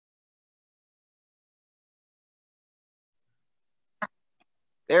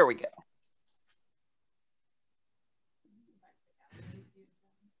There we go.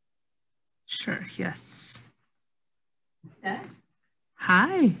 Sure, yes. Yeah.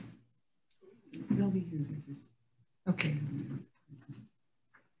 Hi. They'll be here. Okay.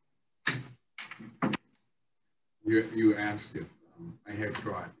 You asked if I had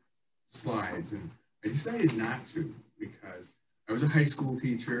brought slides, and I decided not to because I was a high school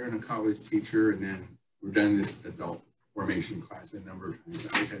teacher and a college teacher, and then we've done this adult formation class a number of times.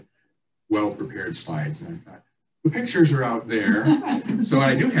 I always had well-prepared slides, and I thought, the pictures are out there. So what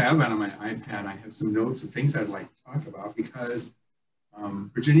I do have on my iPad, I have some notes of things I'd like to talk about because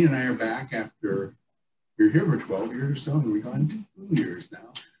Virginia and I are back after, you're here for 12 years or so, and we've gone 2 years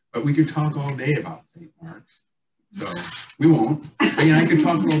now, but we could talk all day about St. Mark's. So we won't. I mean, I could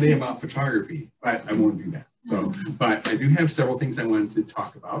talk all day about photography, but I won't do that. So, but I do have several things I wanted to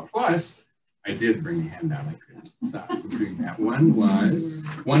talk about. Plus, I did bring a handout. I couldn't stop from doing that.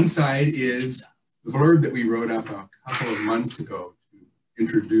 One side is the blurb that we wrote up a couple of months ago to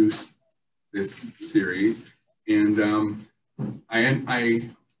introduce this series. And I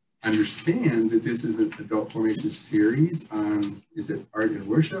understand that this is an adult formation series on, is it art and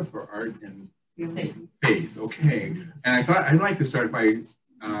worship or art and faith? Okay. And I thought I'd like to start by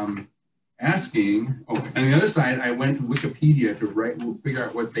asking, and the other side, I went to Wikipedia to figure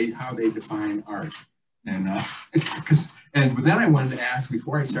out how they define art. And but then I wanted to ask,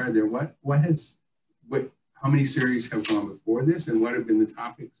 before I started there, how many series have gone before this, and what have been the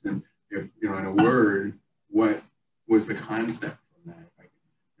topics, and if, in a word, what was the concept from that?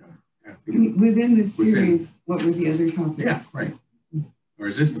 Within the series, what were the other topics? Yeah, right. Or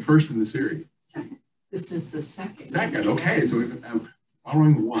is this the first in the series? Second. This is the second. Second, okay. So I'm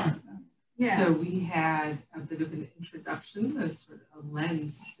following one. Yeah. So we had a bit of an introduction, a sort of a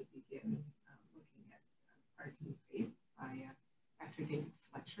lens to begin looking at art and faith by Dr. David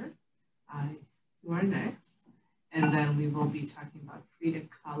Fletcher. You are next. And then we will be talking about Frida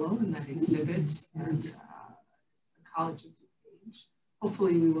Kahlo and that exhibit at the College of DuPage.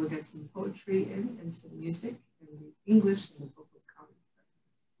 Hopefully we will get some poetry in and some music and the English and the book of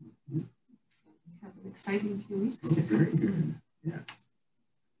common. So we have an exciting few weeks. Oh, very good. Yeah.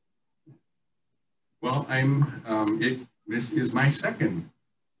 Well, this is my second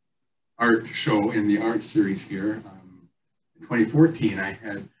art show in the art series here. In 2014, I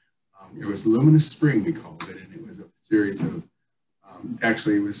had, it was Luminous Spring, we called it, and it was a series of,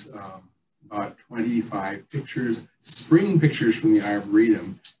 actually it was about 25 pictures, spring pictures from the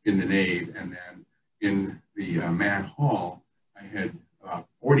Arboretum in the nave, and then in the Mann Hall, I had about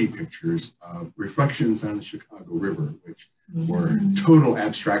 40 pictures of reflections on the Chicago River, which were total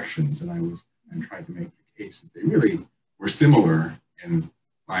abstractions, and I tried to make the case that they really were similar in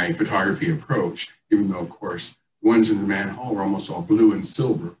my photography approach, even though, of course, the ones in the Mann Hall were almost all blue and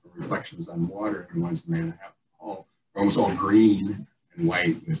silver for reflections on water, and the ones in the Mann Hall were almost all green and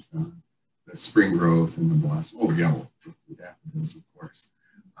white with the spring growth and the blossom, yellow with the daffodils, of course.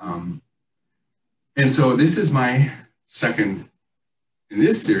 And so this is my second in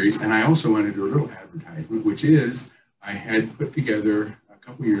this series, and I also want to do a little advertisement, which is I had put together a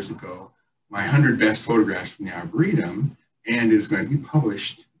couple years ago my 100 best photographs from the Arboretum, and it is going to be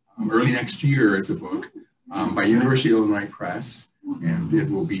published early next year as a book by University of Illinois Press, and it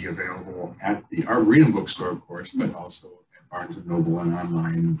will be available at the Arboretum bookstore, of course, but also at Barnes & Noble and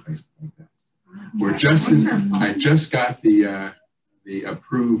online and places like that. I just got the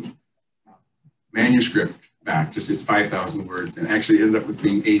approved manuscript back, just it's 5,000 words, and actually ended up with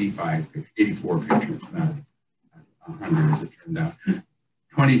being 84 pictures, not 100 as it turned out.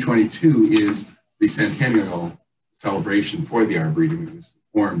 2022 is the centennial celebration for the Arboretum. It was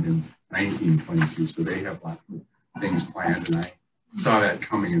formed in 1922, so they have lots of things planned, and I saw that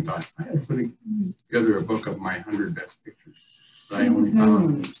coming and thought, I had to put together a book of my 100 best pictures. But I only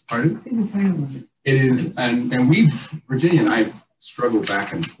found, pardon? It is, and we, Virginia and I, struggled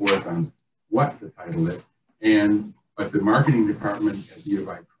back and forth on what to title it, but the marketing department at the U of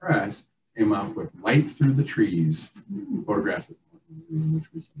I Press came up with Light Through the Trees, photographs of which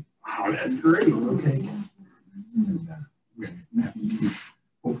we said, wow, that's great. Okay. And,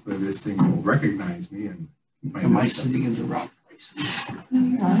 hopefully this thing will recognize me and keep my. Am I sitting in the wrong place?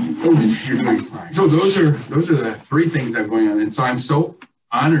 Oh, you're doing fine. So those are the three things that are going on, and so I'm so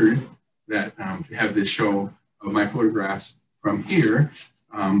honored that to have this show of my photographs from here.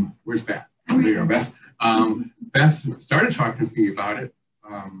 Where's Beth? There you go, Beth. Beth started talking to me about it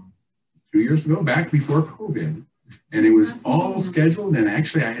 2 years ago, back before COVID. And it was all scheduled, and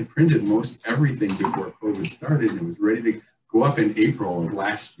actually I had printed most everything before COVID started, and it was ready to go up in April of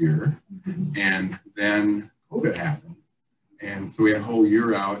last year, and then COVID happened. And so we had a whole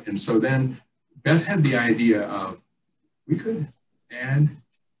year out. And so then Beth had the idea of, we could add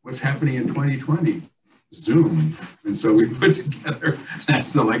what's happening in 2020, Zoom. And so we put together that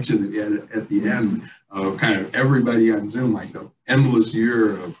selection that we had at the end of kind of everybody on Zoom, like the endless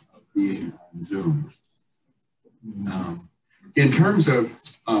year of being on Zoom. In terms of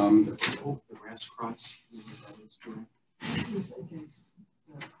the grass cross, It's against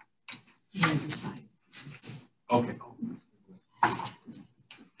the side. okay.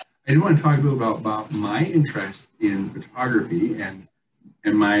 I do want to talk a little about my interest in photography and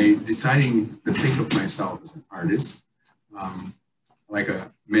my deciding to think of myself as an artist. Like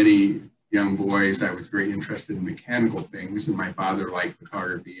many young boys, I was very interested in mechanical things, and my father liked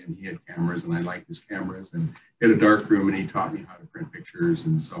photography, and he had cameras, and I liked his cameras, and he had a dark room, and he taught me how to print pictures,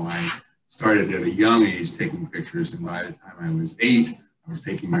 and so I started at a young age taking pictures, and by the time I was 8, I was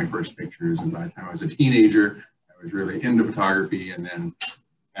taking my first pictures, and by the time I was a teenager, I was really into photography, and then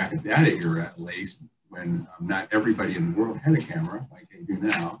back at that era, at least, when not everybody in the world had a camera like they do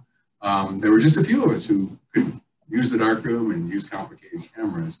now, there were just a few of us who could use the darkroom and use complicated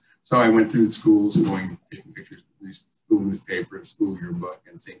cameras. So I went through the schools taking pictures of the school newspaper, school yearbook,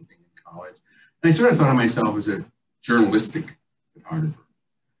 and same thing in college. And I sort of thought of myself as a journalistic photographer,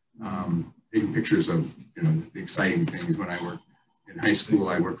 taking pictures of the exciting things. When I worked in high school,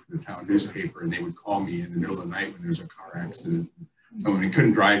 I worked for the town newspaper, and they would call me in the middle of the night when there was a car accident. Someone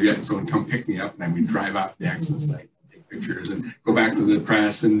couldn't drive yet, and someone come pick me up, and I would drive out to the accident site, take pictures, and go back to the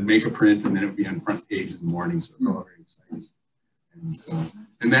press and make a print, and then it would be on front page in the morning. So it's all very exciting.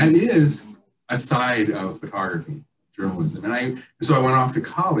 And that is a side of photography, journalism. And so I went off to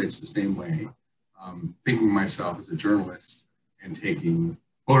college the same way, thinking of myself as a journalist and taking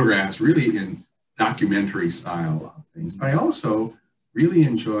photographs really in documentary style of things. But I also really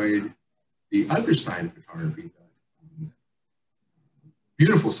enjoyed the other side of photography, the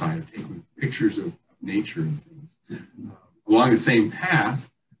beautiful side of taking pictures of nature and things. Along the same path,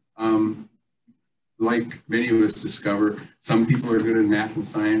 like many of us discover, some people are good in math and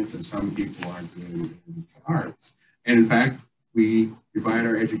science, and some people are good in arts. And in fact, we divide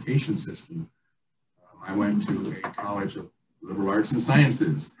our education system. I went to a college of liberal arts and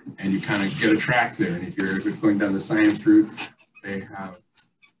sciences, and you kind of get a track there. And if you're going down the science route, they have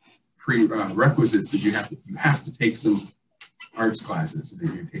prerequisites that you have to take some arts classes. And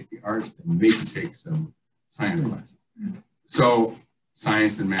if you take the arts, then maybe take some science classes. So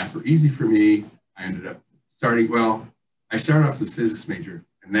science and math were easy for me. I ended up I started off as a physics major,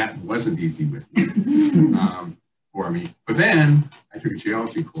 and that wasn't easy with me, for me. But then I took a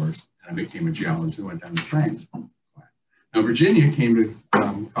geology course, and I became a geologist and went down to science class. Now, Virginia came to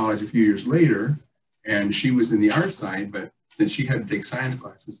college a few years later, and she was in the art side, but since she had to take science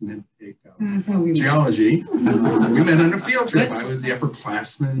classes and then take geology, we met on a field trip. I was the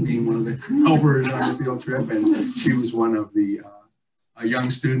upperclassman, being one of the helpers on the field trip, and she was one of the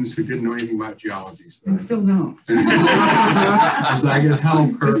young students who didn't know anything about geology. So and still don't. So I could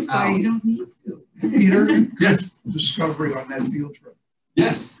help her out. You don't need to. Peter? Yes. Discovery on that field trip.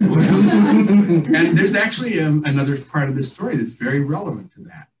 Yes. And there's actually another part of this story that's very relevant to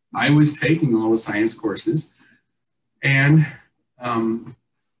that. I was taking all the science courses, and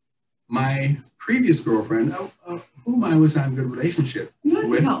my previous girlfriend, whom I was on a good relationship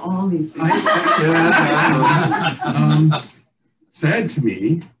with, tell all these things. said to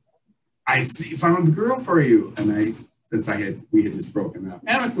me, I found the girl for you. And we had just broken up,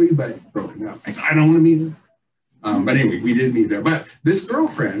 amicably, but broken up. I said, I don't want to meet her. But anyway, we did meet there. But this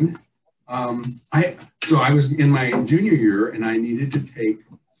girlfriend, so I was in my junior year, and I needed to take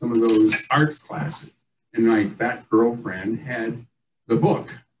some of those arts classes. And that girlfriend had the book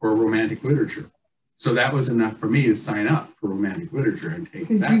for romantic literature. So that was enough for me to sign up for romantic literature and take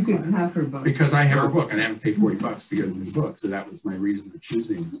that Because you could class. have her book. Because I have her book, and I have to pay $40 to get a new book. So that was my reason for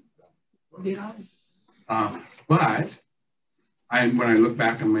choosing. But when I look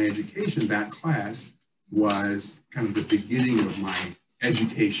back on my education, that class was kind of the beginning of my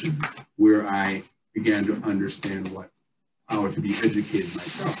education, where I began to understand how to be educated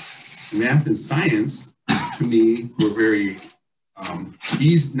myself. Math and science, to me, were very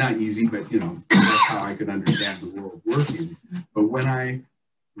not easy, but that's how I could understand the world working. But when I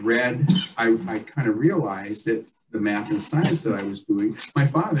read, I kind of realized that the math and science that I was doing, my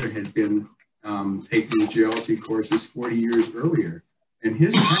father had been taking geology courses 40 years earlier. And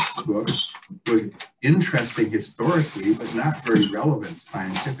his textbook was interesting historically, but not very relevant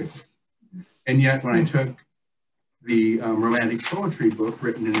scientifically. And yet when I took the Romantic poetry book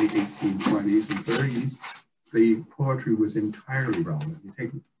written in the 1820s and 30s, the poetry was entirely relevant.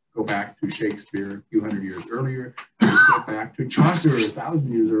 You go go back to Shakespeare a few hundred years earlier, you go back to Chaucer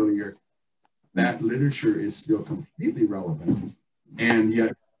 1,000 years earlier, that literature is still completely relevant. And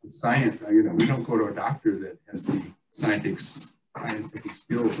yet science, we don't go to a doctor that has the scientific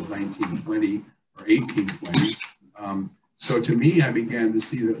skills of 1920 or 1820. So to me, I began to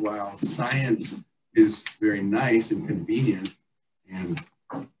see that while science is very nice and convenient, and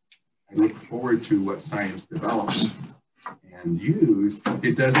I look forward to what science develops and use,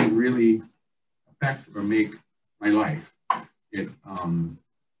 it doesn't really affect or make my life.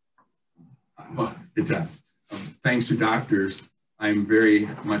 Well, it does. Thanks to doctors, I'm very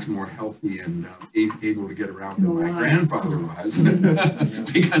much more healthy and able to get around than my grandfather was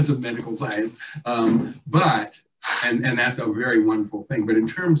because of medical science. And that's a very wonderful thing. But in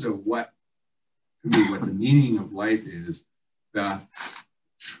terms of what the meaning of life is, the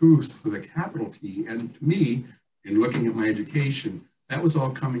truth with a capital T, and to me, in looking at my education, that was all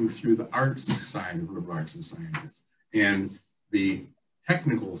coming through the arts side of liberal arts and sciences. And the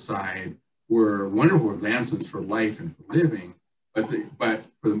technical side were wonderful advancements for life and for living, but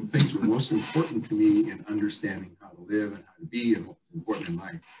for the things that were most important to me in understanding how to live and how to be and what was important in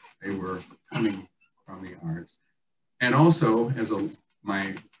life, they were coming from the arts. And also,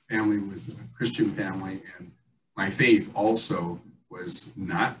 my family was a Christian family, and my faith also was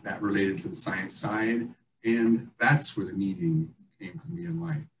not that related to the science side, and that's where the meaning came to me in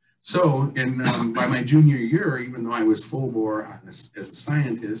life. So, by my junior year, even though I was full bore as a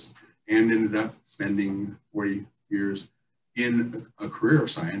scientist and ended up spending 40 years in a career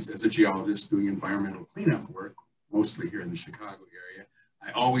of science as a geologist doing environmental cleanup work, mostly here in the Chicago area,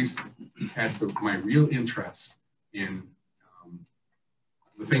 I always had my real interest in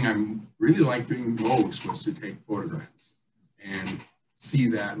the thing I really liked doing most was to take photographs and see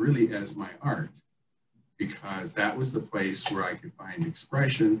that really as my art, because that was the place where I could find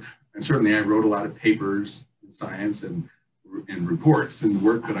expression. And certainly I wrote a lot of papers in science and reports and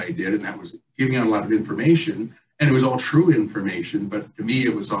work that I did, and that was giving out a lot of information, and it was all true information, but to me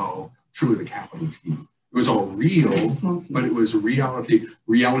it was all true with a capital T. It was all real, but it was reality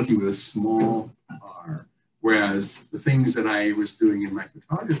with a small r. Whereas the things that I was doing in my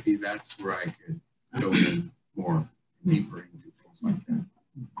photography, that's where I could go in more deeper into things like that.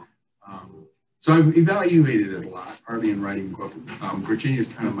 So I've evaluated it a lot, partly in writing the book. Virginia's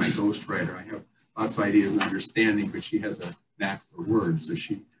kind of my ghostwriter. I have lots of ideas and understanding, but she has a knack for words, so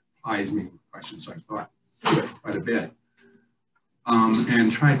she plies me with questions. So I thought through it quite a bit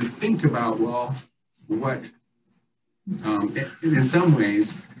and tried to think about, well, what, in some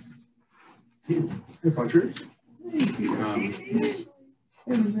ways, hey, Patrick.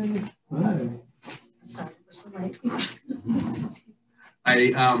 Sorry for so late.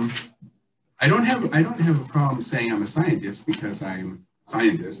 I don't have a problem saying I'm a scientist because I'm a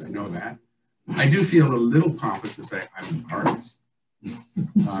scientist. I know that. I do feel a little pompous to say I'm an artist.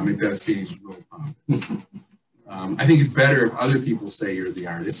 It does seem a little pompous. I think it's better if other people say you're the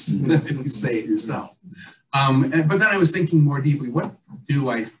artist than if you say it yourself. But then I was thinking more deeply, what do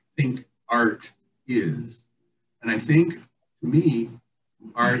I think art is? And I think, to me,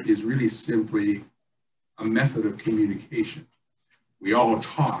 art is really simply a method of communication. We all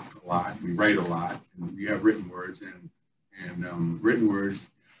talk a lot, we write a lot, and we have written words, and written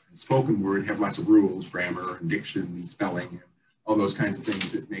words and spoken word have lots of rules, grammar and diction and spelling, and all those kinds of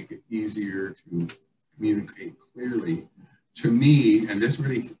things that make it easier to communicate clearly. To me, and this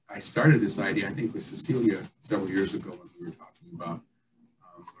really, I started this idea, I think, with Cecilia several years ago when we were talking about,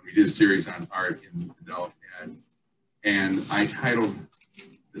 when we did a series on art in adult ed, and I titled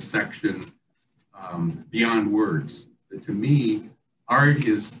the section Beyond Words. That to me, art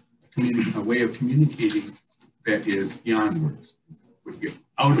is a way of communicating that is beyond words. When you get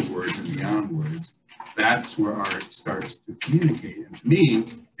out of words and beyond words, that's where art starts to communicate. And to me,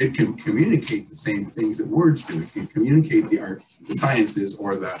 it can communicate the same things that words do. It can communicate the art, the sciences,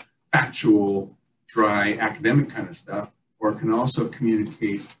 or the factual, dry, academic kind of stuff, or it can also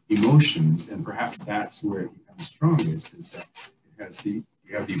communicate emotions. And perhaps that's where it becomes strongest, is that it has you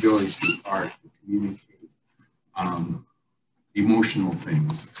have the ability through art to communicate emotional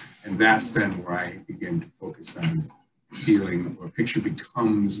things. And that's then where I begin to focus on feeling, or a picture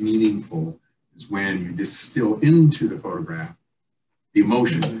becomes meaningful, is when you distill into the photograph the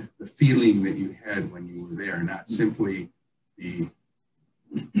emotion, the feeling that you had when you were there, not simply the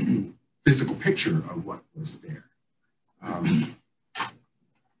physical picture of what was there.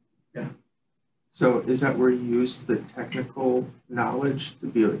 Yeah. So is that where you use the technical knowledge to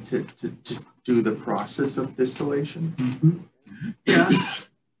be able to do the process of distillation? Mm-hmm. Yeah,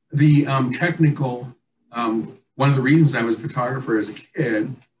 the technical, one of the reasons I was a photographer as a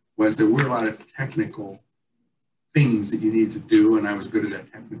kid was there were a lot of technical things that you need to do, and I was good at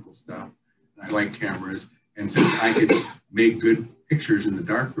that technical stuff. And I liked cameras, and since I could make good pictures in the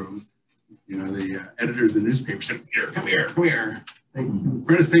darkroom, you know, the editors of the newspaper said, come here,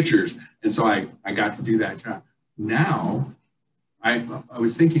 print us pictures. And so I got to do that job. Now, I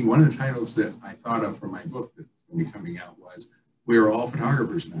was thinking one of the titles that I thought of for my book that's going to be coming out was, We're All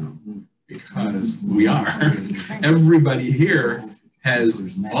Photographers Now, because we are. Everybody here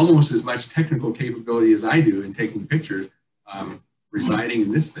has almost as much technical capability as I do in taking pictures, residing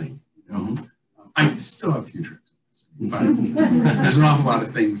in this thing. You know, I still have a few tricks, but there's an awful lot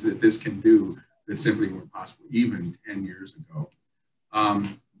of things that this can do that simply weren't possible even 10 years ago.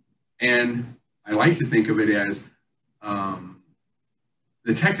 And I like to think of it as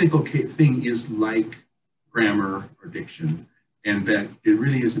the technical thing is like grammar or diction, and that it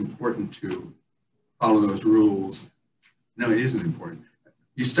really is important to follow those rules. No, it isn't important.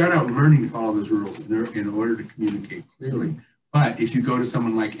 You start out learning to follow those rules in order to communicate clearly. But if you go to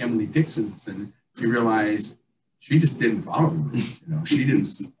someone like Emily Dickinson, you realize she just didn't follow them. You know, she didn't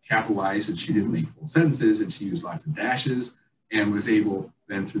capitalize, and she didn't make full sentences, and she used lots of dashes, and was able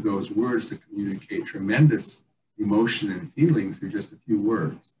then through those words to communicate tremendous emotion and feeling through just a few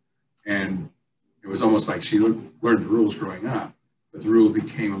words. And it was almost like she learned the rules growing up, but the rule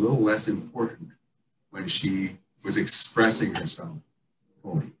became a little less important when she was expressing herself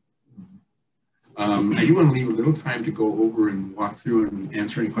fully. I do want to leave a little time to go over and walk through and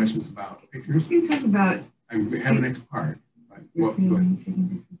answer any questions about pictures. You talk about I have a next part. your feelings, taking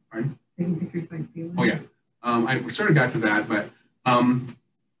pictures. Pardon? Taking pictures by feelings. Oh yeah, I sort of got to that, but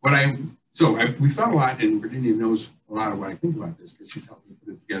we thought a lot, and Virginia knows a lot of what I think about this because she's helped me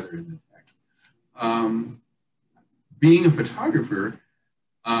put it together in the text. Being a photographer,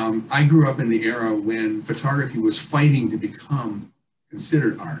 I grew up in the era when photography was fighting to become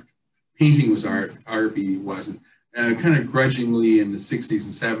considered art. Painting was art, photography wasn't. Kind of grudgingly in the 60s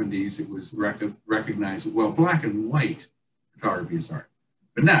and 70s, it was recognized that, well, black and white photography is art,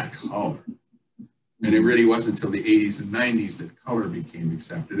 but not color. And it really wasn't until the 80s and 90s that color became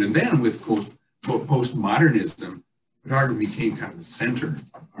accepted. And then with postmodernism, photography became kind of the center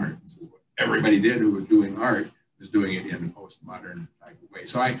of art. So what everybody did who was doing art was doing it in a postmodern type of way.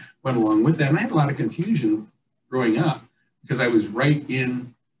 So I went along with that. And I had a lot of confusion growing up because I was right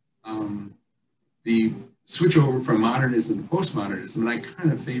in the switch over from modernism to postmodernism. And I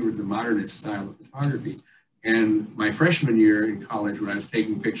kind of favored the modernist style of photography. And my freshman year in college, when I was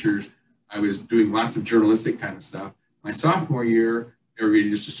taking pictures, I was doing lots of journalistic kind of stuff. My sophomore year, everybody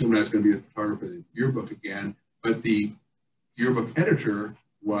just assumed I was going to be the photographer of the yearbook again. But the yearbook editor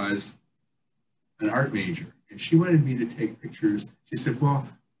was an art major. And she wanted me to take pictures. She said, well,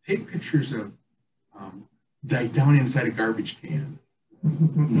 take pictures of like down inside a garbage can.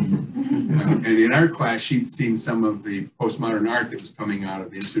 And in art class, she'd seen some of the postmodern art that was coming out of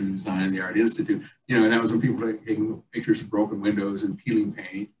the Institute of Design and the Art Institute. You know, and that was when people were taking pictures of broken windows and peeling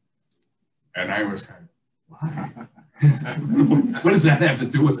paint. And I was kind of, why? What does that have to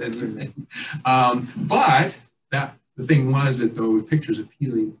do with anything? But the thing was that those pictures of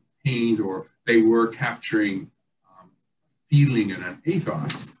peeling paint, or they were capturing feeling and an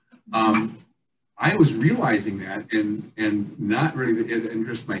ethos. I was realizing that and not really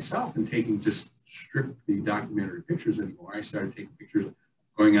interest myself in taking just strictly documentary pictures anymore. I started taking pictures,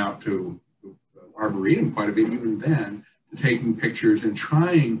 going out to the Arboretum quite a bit even then, taking pictures and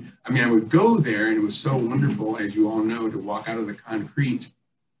trying. I mean, I would go there, and it was so wonderful, as you all know, to walk out of the concrete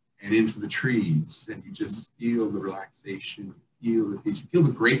and into the trees, and you just feel the relaxation, feel the peace, you feel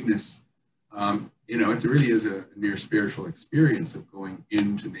the greatness. You know, it really is a near spiritual experience of going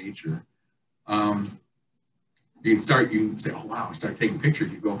into nature. You can say, oh wow, start taking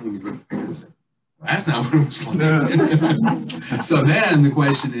pictures. You go home, you look at the pictures. Well, that's not what it was like. So then the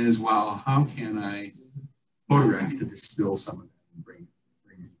question is, well, how can I photograph to distill some of that and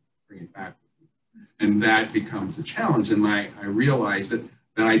bring it back with me? And that becomes a challenge. And I realize that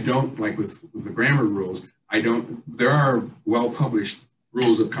I don't, like with the grammar rules, there are well-published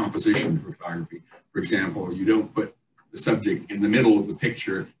rules of composition for photography. For example, you don't put the subject in the middle of the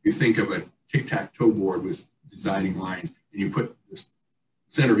picture. You think of a tic-tac-toe board with designing lines, and you put the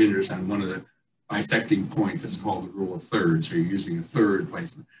center of interest on one of the bisecting points. That's called the rule of thirds. So you're using a third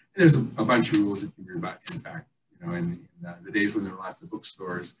placement. And there's a bunch of rules that you read about. In fact, you know, in the days when there were lots of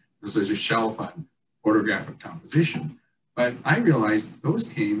bookstores, there's a shelf on photographic composition. But I realized those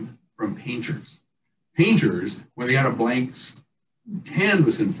came from painters. Painters, when they got a blank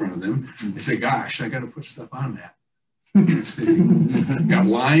canvas in front of them, they say, gosh, I got to put stuff on that. They got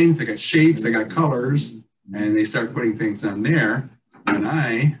lines, they got shapes, they got colors, and they start putting things on there. And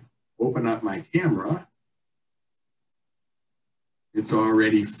I open up my camera, it's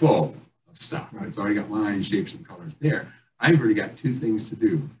already full of stuff. It's already got lines, shapes, and colors there. I've already got two things to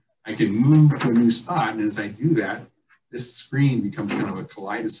do. I can move to a new spot, and as I do that, this screen becomes kind of a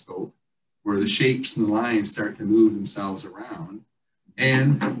kaleidoscope where the shapes and the lines start to move themselves around.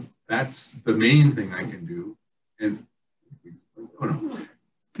 And that's the main thing I can do. And, oh no.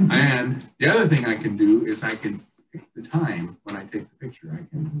 And the other thing I can do is I can pick the time when I take the picture. I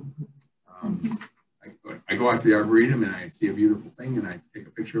can, I go out to the Arboretum and I see a beautiful thing and I take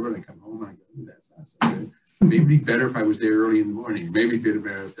a picture of it. I come home and I go, ooh, that's not so good. Maybe it'd be better if I was there early in the morning. Maybe it'd be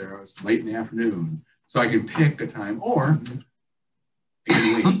better if I was late in the afternoon. So I can pick a time, or I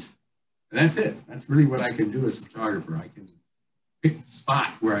can wait. And that's it. That's really what I can do as a photographer. I can pick the spot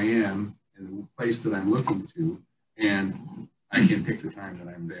where I am and the place that I'm looking to, and I can pick the time that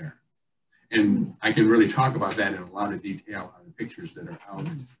I'm there. And I can really talk about that in a lot of detail on the pictures that are out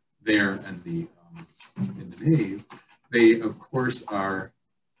there in the nave. They, of course, are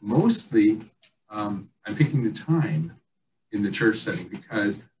mostly, I'm picking the time in the church setting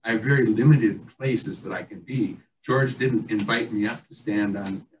because I have very limited places that I can be. George didn't invite me up to stand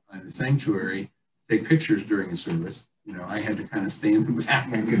on the sanctuary, take pictures during a service. You know, I had to kind of stay in the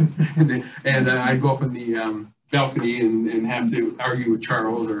back. And I'd go up in the balcony and have to argue with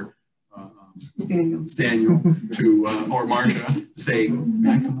Charles or Daniel to, or Marcia, to say,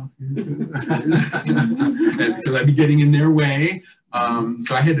 may I come up here? Because I'd be getting in their way.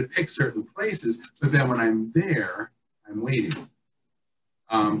 So I had to pick certain places, but then when I'm there, I'm waiting.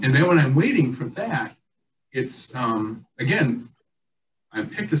 And then when I'm waiting for that, it's, again, I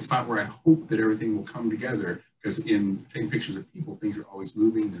picked a spot where I hope that everything will come together, because in taking pictures of people, things are always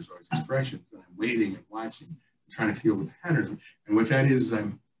moving, there's always expressions, and I'm waiting and watching, and trying to feel the patterns. And what that is,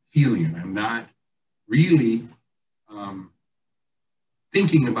 I'm feeling it. I'm not really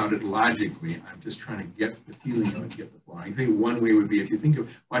thinking about it logically. I'm just trying to get the feeling of it, get the flow. I think one way would be if you think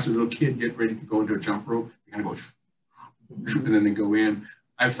of, watch a little kid get ready to go into a jump rope, you kind of go, and then they go in.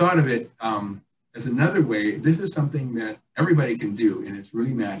 I've thought of it as another way. This is something that everybody can do, and it's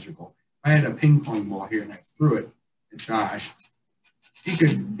really magical. If I had a ping pong ball here and I threw it at Josh, he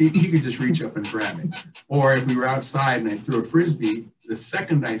could just reach up and grab it. Or if we were outside and I threw a Frisbee, the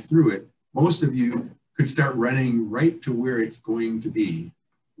second I threw it, most of you could start running right to where it's going to be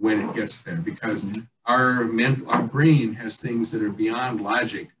when it gets there, because our brain has things that are beyond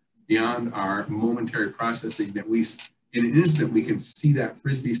logic, beyond our momentary processing, that we, in an instant, we can see that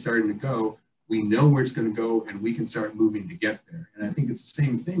Frisbee starting to go. We know where it's going to go, and we can start moving to get there. And I think it's the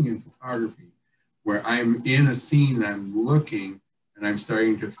same thing in photography, where I'm in a scene and I'm looking and I'm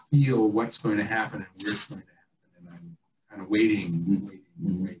starting to feel what's going to happen and where it's going to happen. And I'm kind of waiting.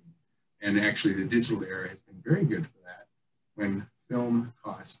 And actually the digital era has been very good for that. When film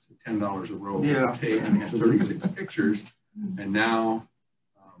cost $10 a roll, Yeah. take, and I had 36 pictures, and now,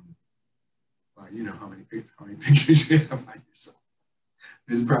 well, you know how many pictures you have on yourself.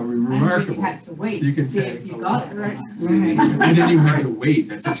 It's probably remarkable. You had to wait You can to see take if you got it right. I didn't even have to wait.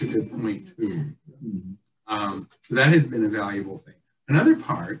 That's such a good point too. So that has been a valuable thing. Another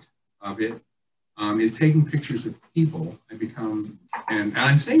part of it is taking pictures of people. I become, and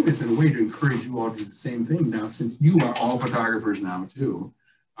I'm saying this in a way to encourage you all to do the same thing now, since you are all photographers now too.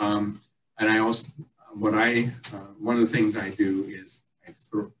 And I also, one of the things I do is I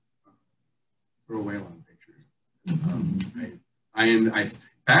throw away a lot of pictures.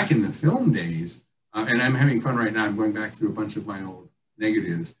 Back in the film days, and I'm having fun right now, I'm going back through a bunch of my old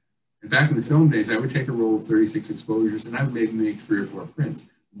negatives. And back in the film days, I would take a roll of 36 exposures and I would maybe make 3 or 4 prints.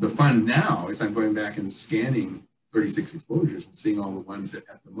 The fun now is I'm going back and scanning 36 exposures and seeing all the ones that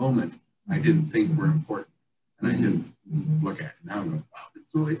at the moment I didn't think were important and I didn't look at. Now I'm going, wow,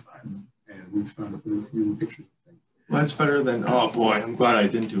 it's really fun. And we've found a few pictures of things. Well, that's better than, oh boy, I'm glad I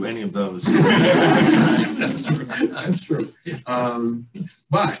didn't do any of those. That's true. That's true.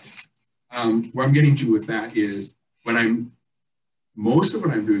 But where I'm getting to with that is most of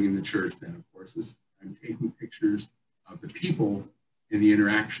what I'm doing in the church then, of course, is I'm taking pictures of the people in the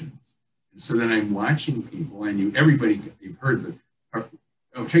interactions. And so then I'm watching people, and you've heard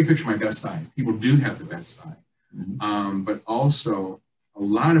take a picture of my best side. People do have the best side. But also a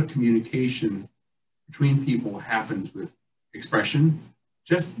lot of communication between people happens with expression.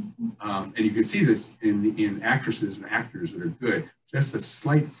 And you can see this in actresses and actors that are good. Just a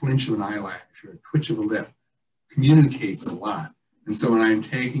slight flinch of an eyelash or a twitch of a lip communicates a lot. And so when I'm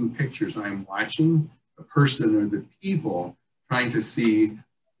taking pictures, I'm watching the person or the people, trying to see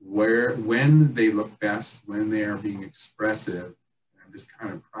when they look best, when they are being expressive. And I'm just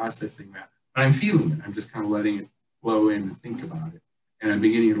kind of processing that. But I'm feeling it. I'm just kind of letting it flow in and think about it. and I'm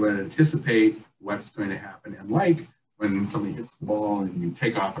beginning to let it anticipate what's going to happen. And like when somebody hits the ball and you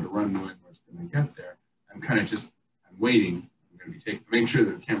take off at a run knowing what's going to get there, I'm waiting. I'm going to be making sure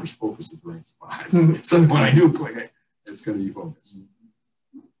that the camera's focused at the right spot. So that when I do click it, it's going to be focused.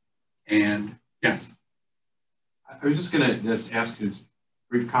 And yes. I was just going to just ask you a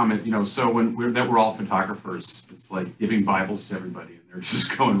brief comment. You know, so when we're all photographers, it's like giving Bibles to everybody, and they're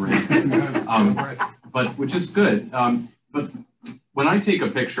just going right. But which is good. But when I take a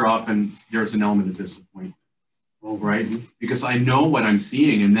picture, often there's an element of disappointment, right? Because I know what I'm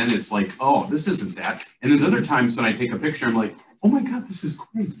seeing, and then it's like, oh, this isn't that. And then other times when I take a picture, I'm like, oh my God, this is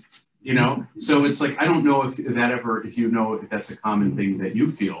great. You know, so it's like I don't know if that's a common thing that you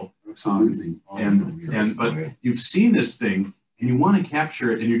feel. Absolutely. But you've seen this thing and you want to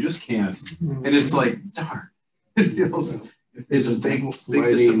capture it and you just can't. And it's like, darn, it feels it's a big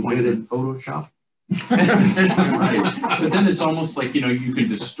disappointment. Photoshop. Right. But then it's almost like, you know, you can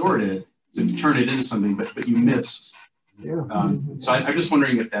distort it to turn it into something, but you missed. Yeah. So I'm just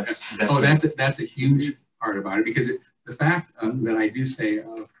wondering if that's a huge part about it, because the fact that I do say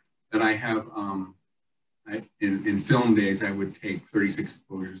that I have in film days, I would take 36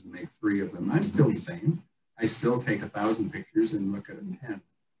 exposures and make 3 of them. I'm still the same. I still take 1,000 pictures and look at 10.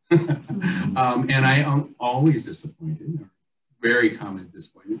 And I am always disappointed, very commonly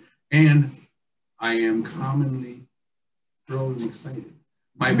disappointed. And I am commonly thrilled and excited.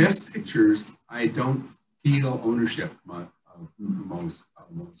 My best pictures, I don't feel ownership of most.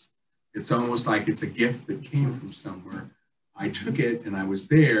 It's almost like it's a gift that came from somewhere. I took it and I was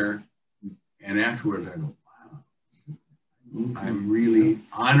there, and afterwards I go, wow, I'm really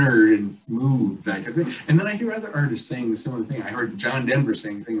honored and moved that I took it. And then I hear other artists saying the similar thing. I heard John Denver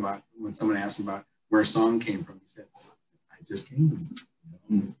saying the thing about when someone asked him about where a song came from. He said, I just came.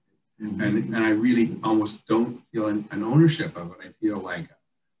 And I really almost don't feel an ownership of it. I feel like a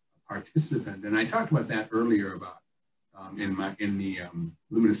participant. And I talked about that earlier about in the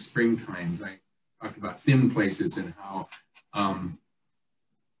Luminous Spring Times. I talked about thin places and how,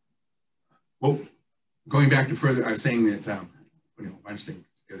 well, going back to further, I was saying that, putting a bunch of things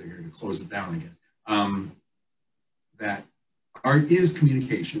together here to close it down, I guess, that art is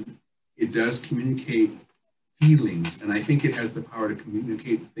communication. It does communicate feelings, and I think it has the power to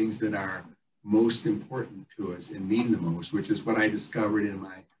communicate things that are most important to us and mean the most, which is what I discovered in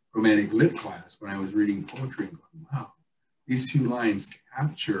my romantic lit class when I was reading poetry and going, wow, these few lines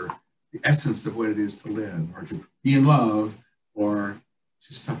capture the essence of what it is to live, or to be in love, or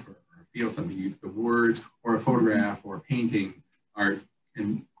to suffer, or feel something. The words, or a photograph, or a painting, art,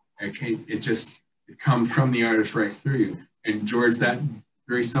 and it comes from the artist right through you. And George, that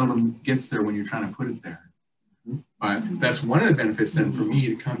very seldom gets there when you're trying to put it there. But that's one of the benefits then for me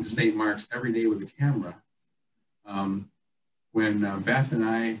to come to St. Mark's every day with a camera. When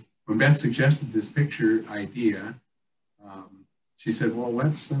Beth suggested this picture idea, she said, well,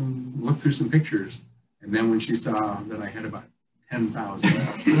 let's look through some pictures. And then when she saw that I had about 10,000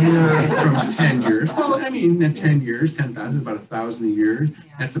 from 10 years, well, I mean, in 10 years, 10,000 is about 1,000 a year.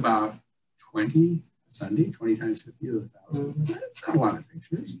 That's about 20 a Sunday, 20 times 50 is 1,000. That's not a lot of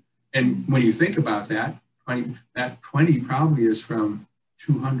pictures. And when you think about that 20 probably is from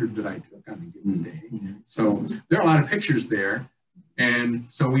 200 that I took on a given day. So there are a lot of pictures there.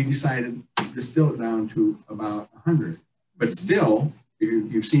 And so we decided to distill it down to about 100. But still, if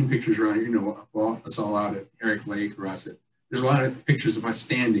you've seen pictures around here, you know, us all out at Herrick Lake or us there's a lot of pictures of us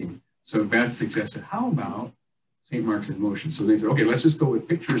standing. So Beth suggested, how about St. Mark's in motion? So they said, okay, let's just go with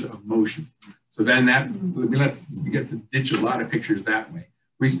pictures of motion. So then we get to ditch a lot of pictures that way.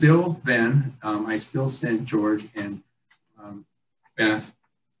 We still then, I still sent George and Beth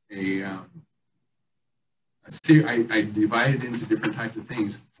I divided into different types of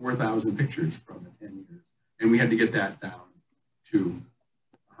things, 4,000 pictures from the 10 years. And we had to get that down to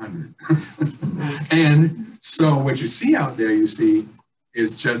 100. And so what you see out there, you see,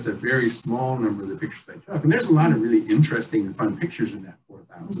 is just a very small number of the pictures I took. And there's a lot of really interesting and fun pictures in that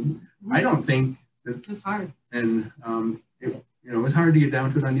 4,000. I don't think that it's hard. And it was hard to get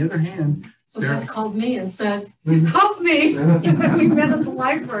down to it. On the other hand, so Beth called me and said, help me. We met at the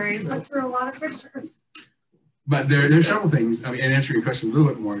library and looked through a lot of pictures. But there's several things. I mean, and answering your question a little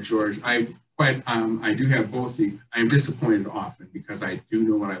bit more, George, I do have both I'm disappointed often because I do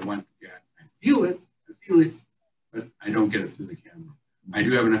know what I want to get. I feel it, but I don't get it through the camera. I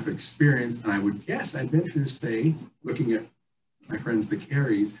do have enough experience, and I would guess, I'd venture to say, looking at my friends, the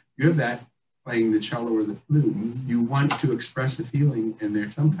Carries, you have that playing the cello or the flute. You want to express a feeling, and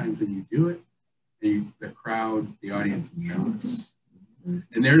there's sometimes when you do it, the crowd, the audience knows.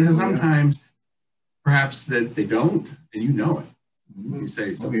 And there are sometimes perhaps that they don't, and you know it. You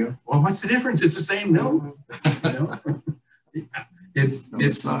say, so, well, what's the difference? It's the same note. You know?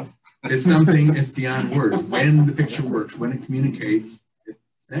 It's something, it's beyond words. When the picture works, when it communicates,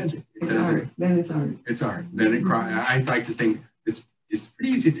 it's magic. It's art. Then it's art. It's art. Then it I like to think it's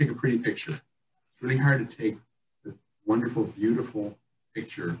pretty easy to take a pretty picture. It's really hard to take the wonderful, beautiful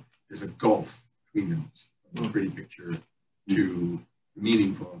picture. There's a gulf between those. A pretty picture to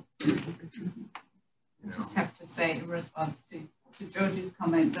meaningful, beautiful picture. I just have to say in response to George's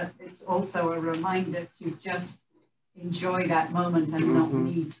comment that it's also a reminder to just enjoy that moment and not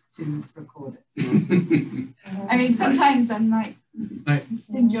need to record it. I mean, sometimes I'm like,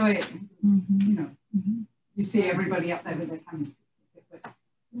 just enjoy it. You know, you see everybody up there with their cameras.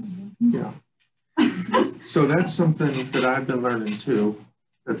 Yeah. So that's something that I've been learning too,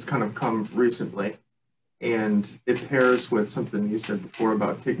 that's kind of come recently. And it pairs with something you said before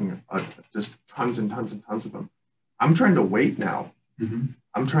about taking just tons and tons and tons of them. I'm trying to wait now.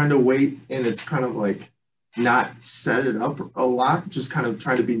 I'm trying to wait, and it's kind of like not set it up a lot, just kind of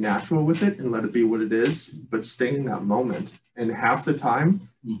trying to be natural with it and let it be what it is, but staying in that moment. And half the time,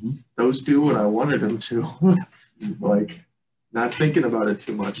 those do what I wanted them to. Like, not thinking about it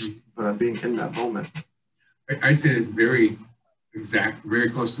too much, but I'm being in that moment. I say it very exact, very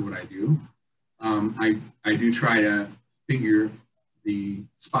close to what I do. I do try to figure the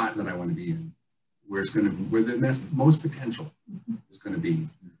spot that I want to be in, where the most potential is going to be,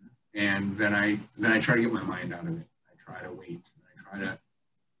 and then I try to get my mind out of it. I try to wait. And I try to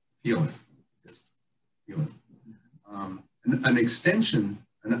feel it, just feel it. An extension.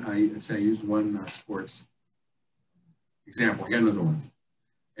 And I used one sports example. I got another one,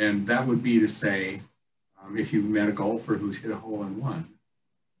 and that would be to say, if you met a golfer who's hit a hole in one.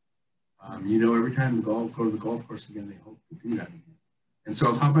 You know, every time they go to the golf course again, they hope to do that again. And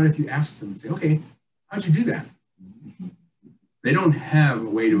so how about if you ask them and say, okay, how'd you do that? They don't have a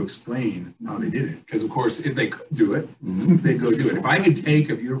way to explain how they did it. Because of course, if they could do it, they'd go do it. If I could take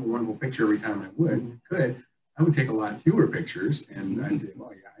a beautiful, wonderful picture every time I would take a lot fewer pictures, and I'd say,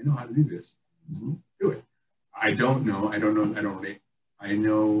 well, yeah, I know how to do this. Do it. I know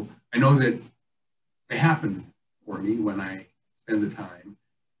that they happen for me when I spend the time,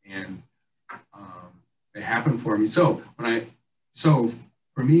 and they happen for me. So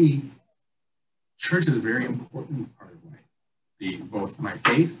for me, church is a very important part of life. Both my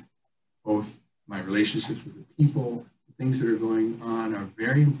faith, both my relationships with the people, the things that are going on are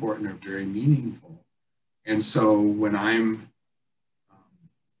very important, are very meaningful. And so when I'm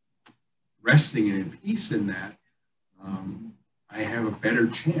resting and in peace in that, I have a better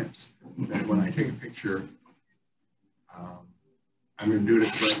chance that when I take a picture, I'm going to do it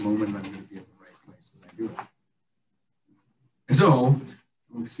at the right moment, and I'm going to be at the right place when I do it. And so,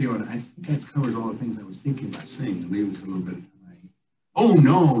 I think that covers all the things I was thinking about saying. Maybe it's a little bit of time. Oh,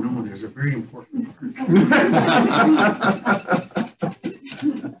 no, there's a very important part.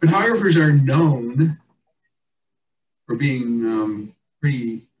 Photographers are known for being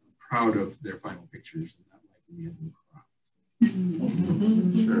pretty proud of their final pictures and not liking to have them cropped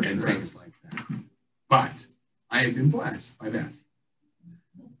and things like that. But I have been blessed by that.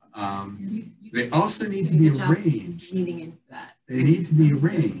 They also need to be arranged. Leaning into that. They need to be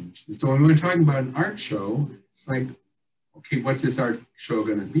arranged. And so when we're talking about an art show, it's like, okay, what's this art show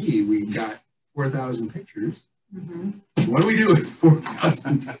going to be? We've got 4,000 pictures. What do we do with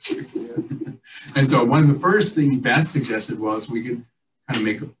 4,000 pictures? And so one of the first things Beth suggested was we could kind of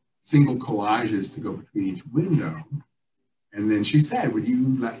make single collages to go between each window. And then she said, would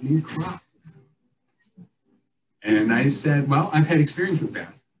you let me crop? And I said, well, I've had experience with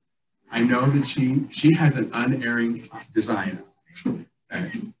Beth. I know that she has an unerring design.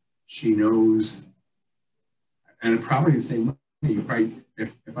 She knows, and probably the same way. You probably,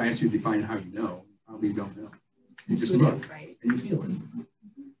 if I ask you to define how you know, you probably don't know. You just look, right, and you feel it.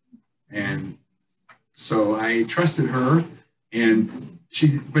 And so I trusted her,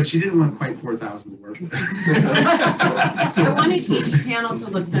 but she didn't want quite 4,000 to work with. I wanted each panel to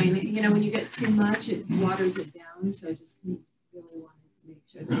look dynamic. You know, when you get too much, it waters it down. So I just really wanted to make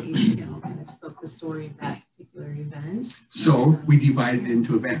sure that each panel kind of spoke the story of that particular event. So we divided it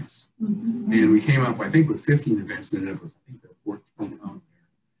into events. And we came up, I think, with 15 events, and then it was, I think, there were 14 out there.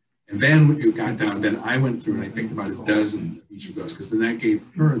 And then it got down, then I went through and I picked about a dozen of each of those, because then that gave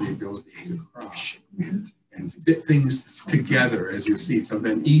her the ability to crop and fit things together, as you see. So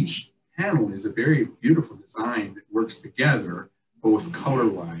then each panel is a very beautiful design that works together, both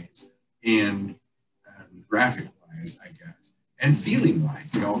color-wise and graphic-wise, I guess, and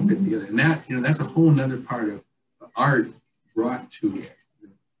feeling-wise. They all fit together. And that, that's a whole nother part of the art brought to it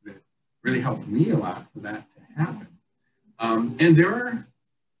that really helped me a lot for that to happen. And there are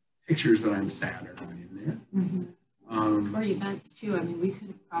pictures that I'm sad are not in there. Or events too. I mean, we could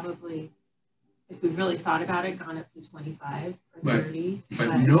have probably, if we really thought about it, gone up to 25 or 30.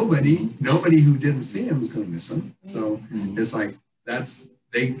 But nobody who didn't see him is going to miss him. So it's like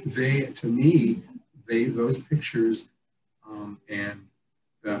they to me, those pictures and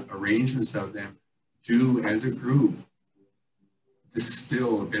the arrangements of them do as a group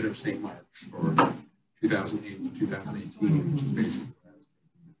distill a bit of St. Mark's for 2008 to 2018, which is basically what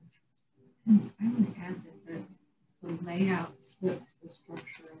I was I would add that the layouts, the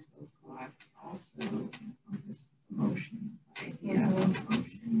structure of those blocks also encompass emotion, the idea of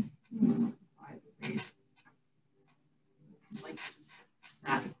emotion, by the way. It's like just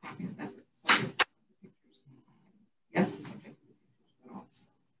not a copy of that, but subject of the pictures. Yes, the subject of the pictures, but also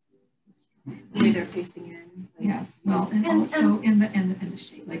the way they're facing in. Like, yes, well, and also in the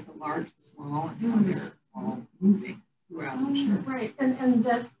shape, like the large, the small, and how they're all moving throughout the shirt. Right, and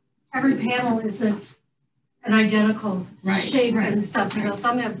that every panel isn't an identical shape and stuff. You know,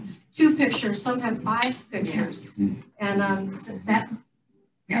 some have 2 pictures, some have 5 pictures, and that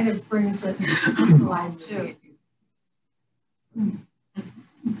kind of brings it to life too.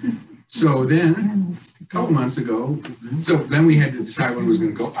 So then, a couple months ago, so then we had to decide when it was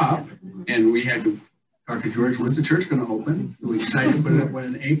going to go up, and we had to talk to George, when's the church going to open? So we decided to put it up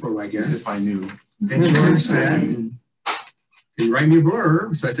in April, I guess. If I knew. And George said, can you write me a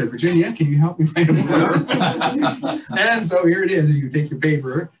blurb? So I said, Virginia, can you help me write a blurb? And so here it is. You take your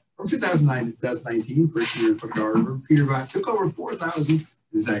paper from 2009 to 2019, first year in Port Peter Vaught took over 4,000.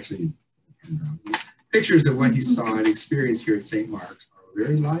 There's actually 10,000 pictures of what he saw and experienced here at St. Mark's.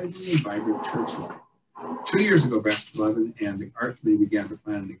 Very lively and vibrant church life. 2 years ago, Beth Levin and the art committee began to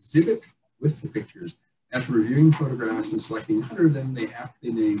plan an exhibit with the pictures. After reviewing photographs and selecting 100 of them, they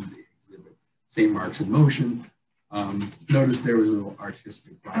aptly named the exhibit St. Mark's in Motion. Notice there was a little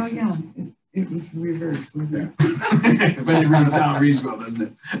artistic license. Oh yeah, it was reversed. Yeah. But it really sounds reasonable, doesn't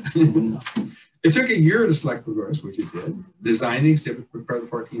it? It took a year to select the course, which it did. Design the exhibit, prepare the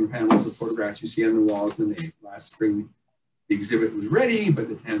 14 panels of photographs you see on the walls. Then last spring, the exhibit was ready, but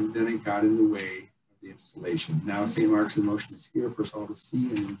the pandemic got in the way of the installation. Now St. Mark's in Motion is here for us all to see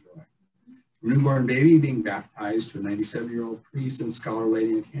and enjoy. From newborn baby being baptized to a 97-year-old priest and scholar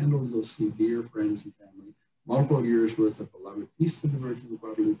lighting a candle, you'll see dear friends and family. Multiple years worth of beloved Feast of the Virgin of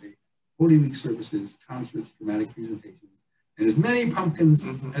Guadalupe, Holy Week services, concerts, dramatic presentations, and as many pumpkins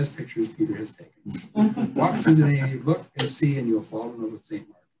as pictures Peter has taken. Walk through the nave, look and see, and you'll fall in love with St.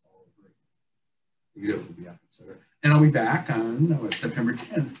 Mark all over again. The exhibit will be up, etc. And I'll be back on September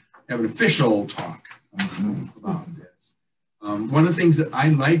 10th to have an official talk about this. One of the things that I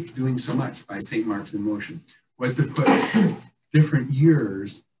liked doing so much by St. Mark's in Motion was to put different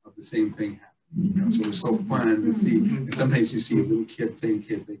years of the same thing happening. You know, so it was so fun to see. And sometimes you see a little kid, same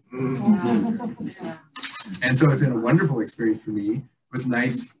kid. And so it's been a wonderful experience for me. It was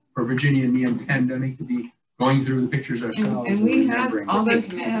nice for Virginia and me in pandemic to be going through the pictures ourselves. And we had all those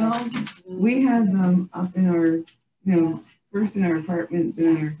panels. We had them up in our, first in our apartment,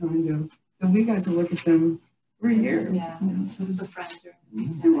 then in our condo. So we got to look at them for a year. Yeah, so it was a friend.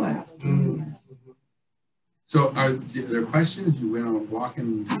 It was. So are there questions? You want to walk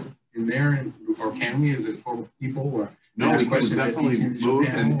in there, or can we, as a total people? Or no, we can definitely move,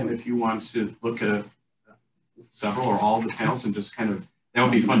 and if you want to look at several or all the panels and just kind of, that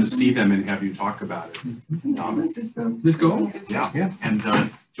would be fun to see them and have you talk about it. Let's go. Yeah. And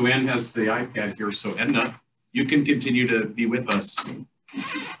Joanne has the iPad here, so Edna, you can continue to be with us.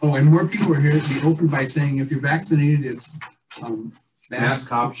 Oh, and more people are here to be open by saying if you're vaccinated, it's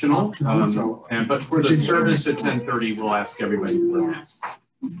mask optional. But for the service at 10:30, we'll ask everybody to wear masks.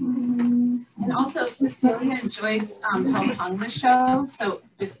 And also Cecilia and Joyce helped hung the show, so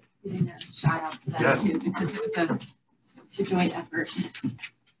just giving a shout out to that too, because it was a joint effort.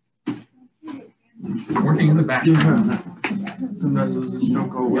 Working in the background. Sometimes those just don't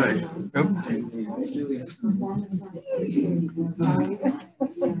go away. Yep.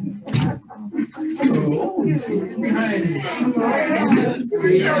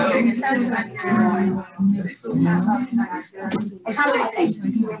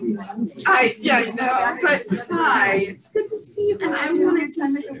 Hi, it's good to see you. And I wanted to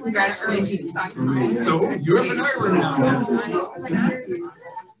say congratulations on So you're a photographer now.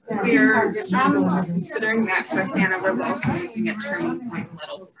 We're strongly considering that for Hannah. We're also using a turning point a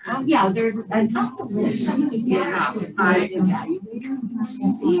little. Oh, yeah, there's a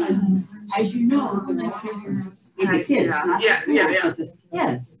As you know, the kids.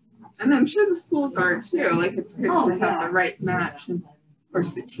 Yes. And I'm sure the schools are too. Like it's good to have the right match. And of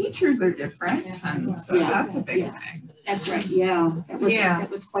course, the teachers are different, and so that's a big thing. That's right. Yeah. That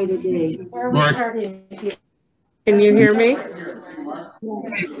was quite a day. Where are we starting? Can you hear me?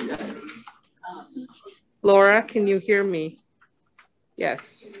 Laura, can you hear me?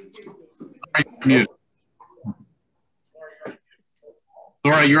 Yes. Mute.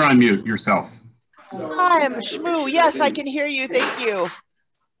 Laura, you're on mute yourself. Hi, I'm Shmoo. Yes, I can hear you. Thank you.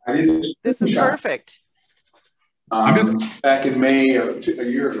 This is perfect. Back in May of a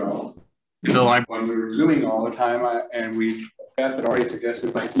year ago, Bill, when we were Zooming all the time, Beth had already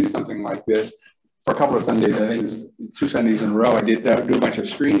suggested if I do something like this for a couple of Sundays, I think 2 Sundays in a row, I did do a bunch of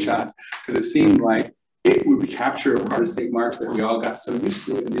screenshots because it seemed like it would capture a part of St. Mark's that we all got so used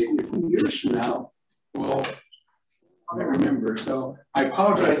to it. And maybe a few years from now, well, I remember. So I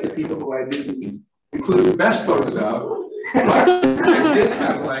apologize to people who I didn't include the best photos of. But I did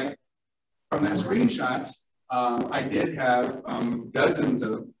have, like, from that screenshots, I did have dozens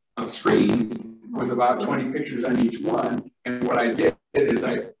of screens with about 20 pictures on each one. And what I did is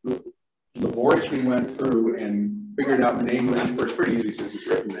I laboriously went through and figured out the name of each person. Pretty easy since it's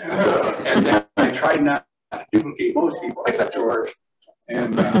written there. And then I tried not to duplicate most people, except George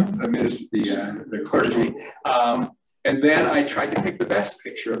and the minister, the clergy. And then I tried to pick the best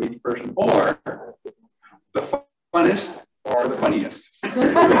picture of each person, or the funnest, or the funniest.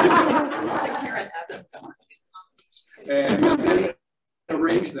 And then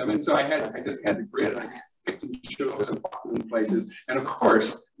arrange them. And so I just had the grid, and I just picked and chose and put them in places. And of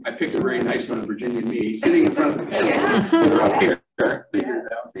course, I picked a very nice one of Virginia and me sitting in front of the panel. They're up here. Figured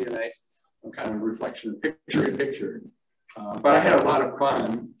that would be a nice kind of reflection of picture in picture. But I had a lot of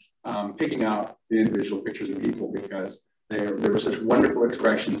fun picking out the individual pictures of people because there were such wonderful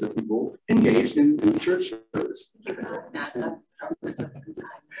expressions that people engaged in the church service.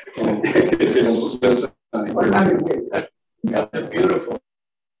 That's beautiful.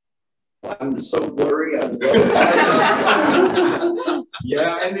 I'm so blurry.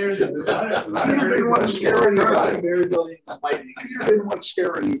 Yeah, and there's a lot You didn't want to scare anybody. You didn't want to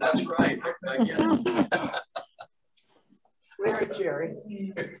scare anybody. That's right. Where is Jerry?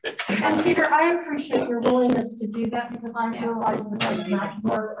 And Peter, I appreciate your willingness to do that because I realize that that's not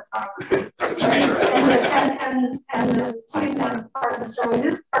your photography. That's right. And putting that as part of the show, it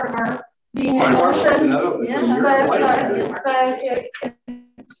is part of our being in motion. But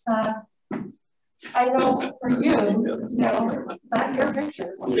it's I know for you, not your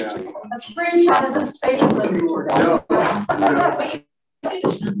pictures. Yeah. A screenshot isn't the same as No.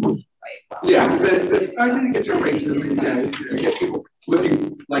 Yeah, but I didn't get to arrange them. Get people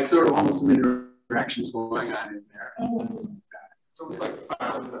looking like sort of almost some interactions going on in there. It's almost like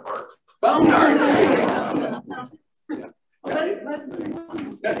found in the heart. Found art. Let's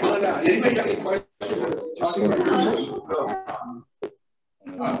find out. Anybody got any questions?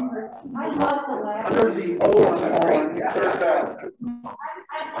 I love the lab. Under the old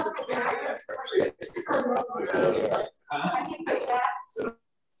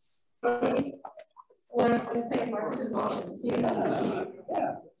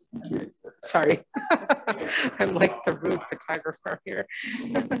Sorry. I'm like the rude photographer here.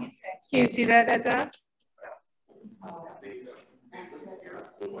 Can you see that, Edda?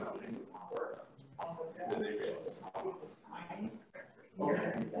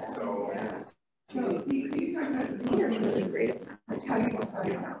 These are really great at how you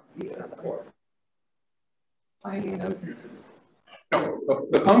decide finding those pieces. No,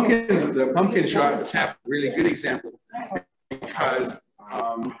 the pumpkin shots have a really good example because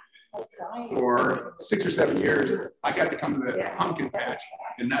for 6 or 7 years, I got to come to the pumpkin patch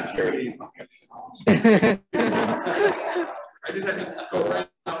and not carry any pumpkins. I just had to go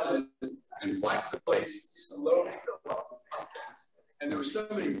around and watch the place slowly fill up with pumpkins. And there were so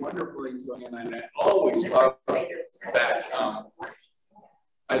many wonderful things going on, and I always loved that.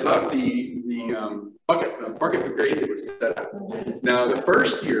 I love the bucket brigade that was set up. Now, the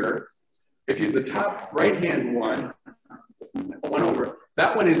first year, if you the top right-hand one over,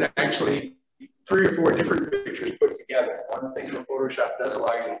 that one is actually 3 or 4 different pictures put together. One thing that Photoshop does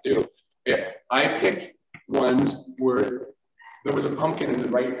allow you to do. Yeah, I picked ones where there was a pumpkin in the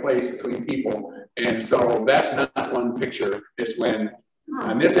right place between people. And so that's not one picture. It's when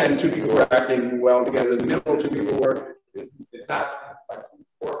on this end, 2 people were acting well together. In the middle, 2 people were. It's not like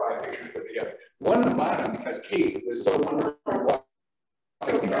 4 or 5 pictures put together. One at the bottom, because Kate was so wonderful.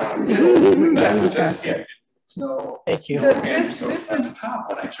 That's just it. So, thank you. So this was at the top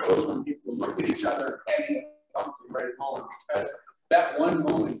when I chose when people looked at each other and pumpkin right at home because that one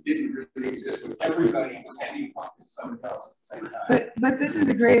moment didn't really exist when everybody was handing pumpkins to somebody else at the same time. But this is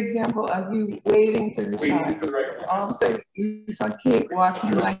a great example of you waiting for the shot. For the right all of a sudden you saw Kate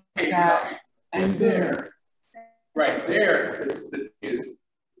walking like that, and there. right there is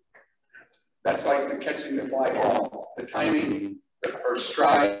that's like the catching the fly ball. The timing, her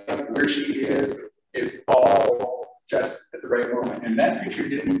stride, where she is all just at the right moment. And that picture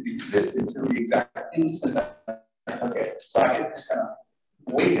didn't exist until the exact instant. Okay, so I could just kind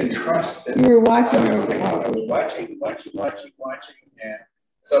of wait and trust that you were watching her. I was watching, and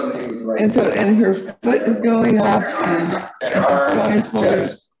suddenly it was right. And her foot is going up, and she's going forward.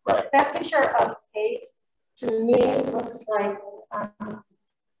 Right. That picture of Kate to me looks like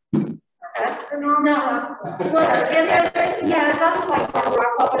no. Yeah, it doesn't like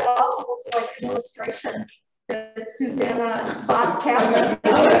Rockwell, but it also looks like an illustration that Susanna Bob Chapman.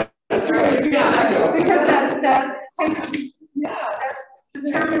 Yeah, because that kind of that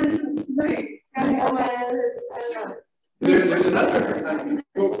determined There's another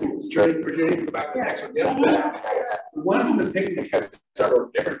Virginia, go back to the next one. The one from the picnic has several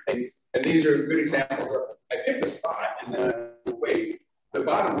different things, and these are good examples of I picked a spot and then wait. The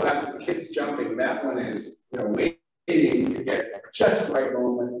bottom left, the kids jumping, that one is waiting to get just the right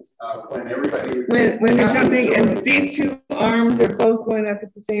moment when everybody when they're jumping, and these two arms are both going up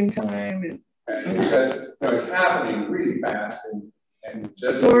at the same time, and just it's happening really fast and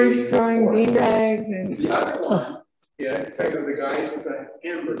just George throwing beanbags and the other one. Yeah, type of the guys with the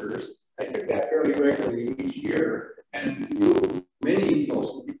hamburgers. I do that fairly regularly each year, and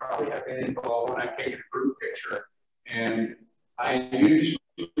most of you probably have been involved when I take a group picture, and I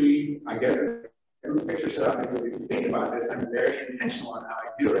get a group picture set up. And if you think about this, I'm very intentional on how I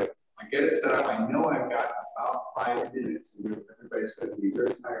do it. I get it set up. I know I've got about 5 minutes. Everybody's going to be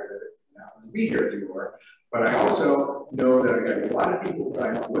very tired of it. Not going to be here anymore. But I also know that I've got a lot of people that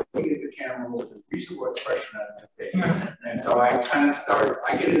I'm looking at the camera with a reasonable expression on their face. And so I kind of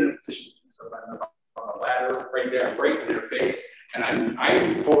I get in a position, so I'm on a ladder right there, right in their face, and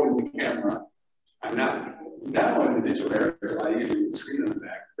I'm holding the camera. I'm not on the digital era, so I usually the screen on the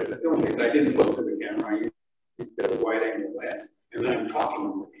back. But the film is I didn't look to the camera, I used the wide angle lens. And then I'm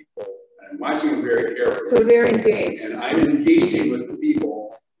talking with people, and I'm watching them very carefully. So they're engaged. And I'm engaging with the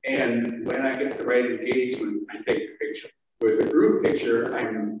people. And when I get the right engagement, I take the picture. With a group picture,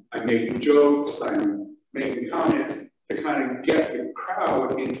 I'm making jokes, I'm making comments to kind of get the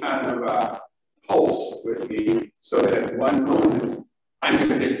crowd in kind of a pulse with me, so that at one moment, I'm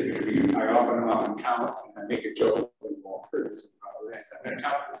going to take the picture. I open them up and count, and I make a joke. I'm going to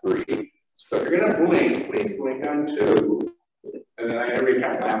count to 3. So if you're going to blink, please blink on 2. And then everybody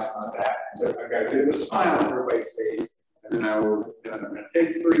kind of laughs on that. So I've got a bit of a smile on everybody's face. And then I'm going to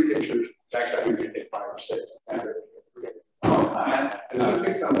take 3 pictures. Actually, I usually take 5 or 6. And then I'll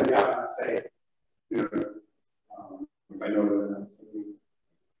pick somebody out and say, if I know that I'm saying,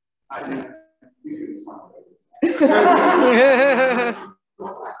 I think you can smile.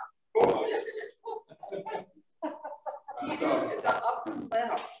 So the upper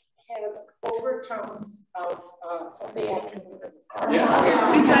left has overtones of Sunday afternoon.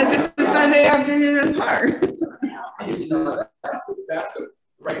 Yeah. Because it's a Sunday afternoon in park. That's the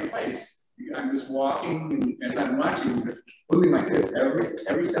right place. I'm just walking, and as I'm watching, it's moving like this.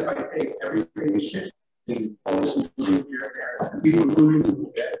 Every step I take, everything is shifting. Moving here and there. People moving a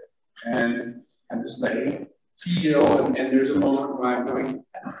little bit, and I'm just letting it feel. And there's a moment where I'm going,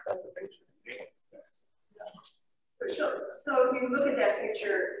 that's a picture. So if you look at that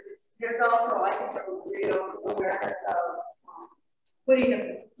picture, there's also, I think, a real awareness of making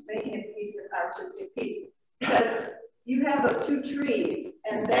a piece an artistic piece, because you have those 2 trees,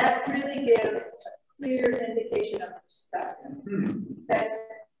 and that really gives a clear indication of perspective that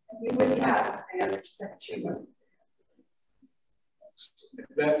you wouldn't have if the other tree wasn't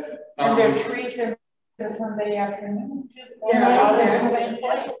there. And there are trees in the Sunday afternoon. Yeah,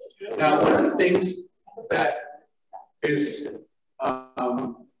 exactly. Now, one of the things that is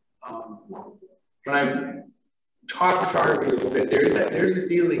when I talk photography a little bit, there's a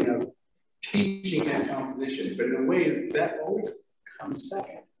feeling of teaching that composition, but in a way that always comes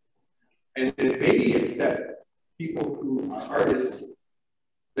second. And maybe it's that people who are artists,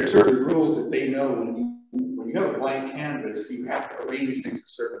 there's certain rules that they know when you have a blank canvas, you have to arrange things a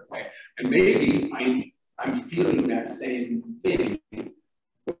certain way. And maybe I'm feeling that same thing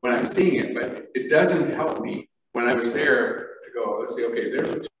when I'm seeing it, but it doesn't help me when I was there to go, let's say, okay,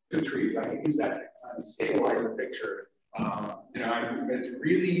 there's 2 trees. I can use that to stabilize the picture. It's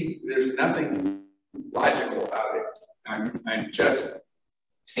really, there's nothing logical about it. I'm just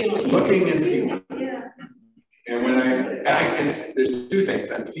looking and feeling. Yeah. And when there's 2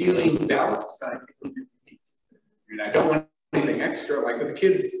 things. I'm feeling balanced. And I don't want anything extra. Like with the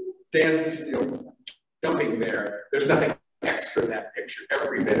kids jumping there, there's nothing extra in that picture.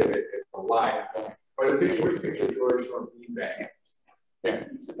 Every bit of it is alive. Or the picture, which picture is George from Beanbag? Yeah,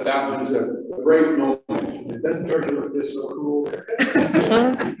 so that one's a great moment. Doesn't George look this so cool?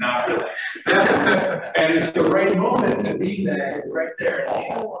 Not really. And it's the right moment. The Beanbag is right there.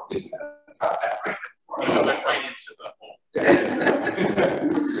 Right into the hole.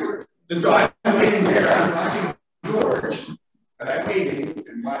 And so I'm waiting there. I'm watching George, and I'm waiting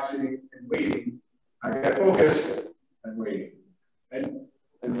and watching and waiting. I got focus and waiting. And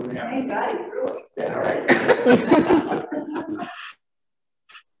we have. Hey, got it, really. Yeah, all right.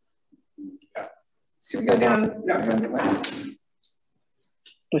 Should we go down? Yeah.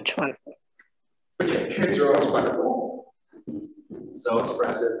 Which one? Okay, kids are always wonderful. So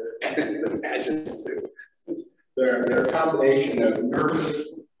expressive and imaginative. They're a combination of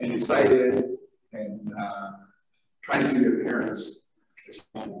nervous and excited and trying to see their parents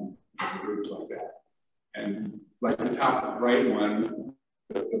respond to groups like that. And like the top right one,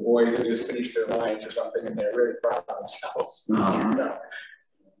 the boys have just finished their lines or something and they're really proud of themselves.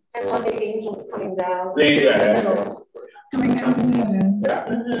 I love the angels coming down. Coming down. Yeah.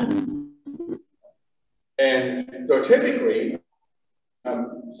 Mm-hmm. And so typically,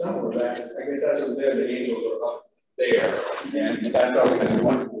 some of that, I guess that's what the angels are up there. And that's always a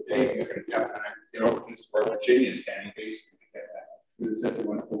wonderful thing. You know, this is where Virginia is standing facing that. It's such a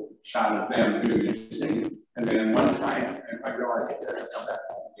wonderful shot of them doing interesting. And then one time, and I realized they're going to come back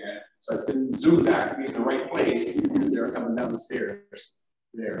again. So I said, zoom back to be in the right place because they're coming down the stairs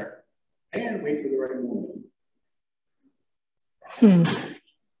there. And wait for the right moment.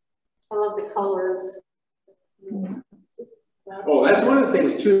 I love the colors. Oh, that's one of the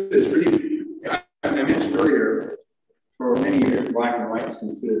things too that's really, I mentioned earlier, for many years, black and white is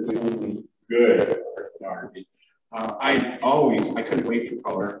considered the only good photography. I couldn't wait for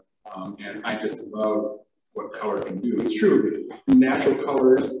color, and I just love what color can do. It's true, natural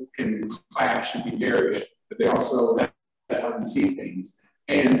colors can clash and be garish, but they also, that's how we see things.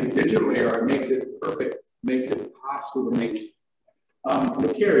 And the digital layer makes it perfect, makes it possible to make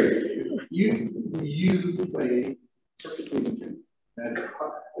the carries. You play perfectly. Okay.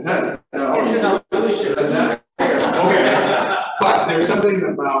 But there's something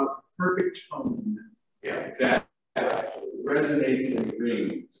about perfect tone that resonates and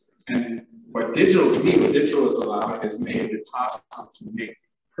rings. And what digital has allowed is made it possible to make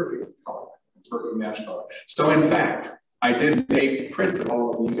perfect color, perfect match color. So in fact, I did make prints of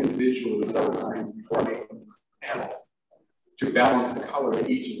all of these individuals several times before making these panels to balance the color of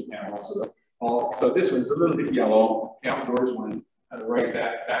each of the panels. So this one's a little bit yellow. The outdoors one, right,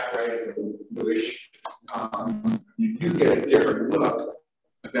 that right is a bluish. You do get a different look,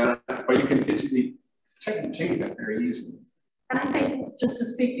 but you can easily change that very easily. And I think just to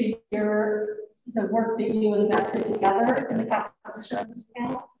speak to the work that you and Beth did together in the composition of this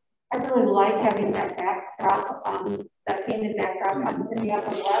panel, I really like having that backdrop, that painted backdrop in the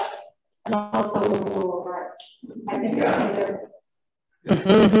upper left, and also in the lower right. I think it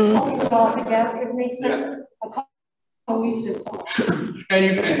holds it all together. It makes it a cohesive.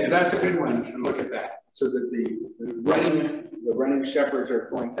 And that's a good one to look at that. So that the running shepherds are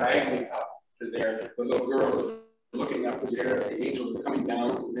going diagonally up to there. The little girls are looking up to there. The angels are coming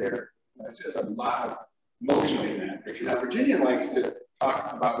down to there. There's just a lot of motion in that picture. Now, Virginia likes to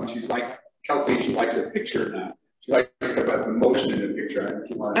talk about when she's like, tells me she likes a picture or not. She likes to talk about the motion in the picture.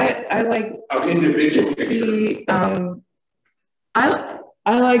 I like an individual picture. See, I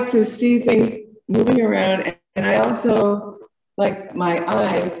like to see things moving around, and I also like my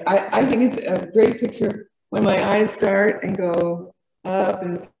eyes. I think it's a great picture when my eyes start and go up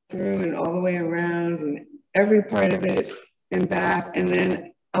and through and all the way around and every part of it and back, and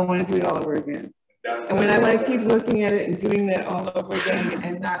then I want to do it all over again. And when I want to keep looking at it and doing that all over again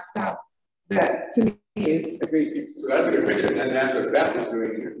and not stop, that to me is a great picture. So that's a good picture, and that's what Beth is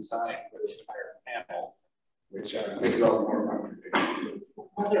doing in her design for this entire panel, which makes it all the more fun.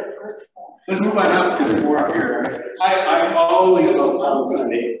 Let's move on up because there's more up here. Right? I always love Palm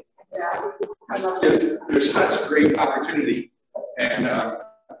Sunday. There's such great opportunity, and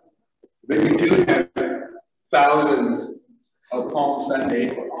we do have thousands of Palm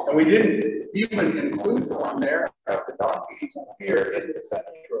Sunday, and we didn't even include one there of the donkeys here in the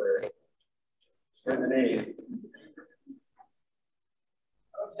sanctuary. In the name.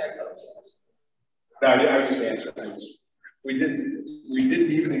 No, I was just answering. We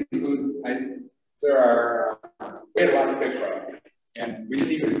didn't even include. We had a lot to pick from, and we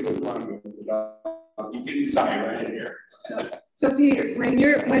didn't even include one of them. You can decide right in here. So Peter, when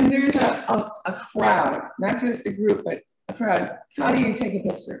there's a crowd, not just a group, but a crowd, how do you take a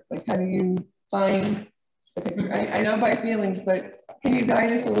picture? Like, how do you find a picture? I know by feelings, but Can you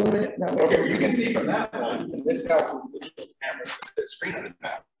guide us a little bit? No. Okay, well, you can see from that one, and this helps with the camera, the screen on the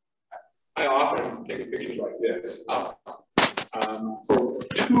back. I often take pictures like this for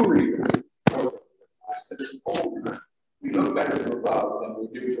two reasons. We look better from above than we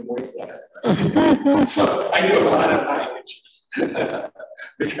do from waist. So I do a lot of high pictures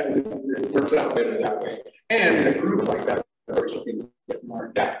because it works out better that way. And in a group like that, of course, you can get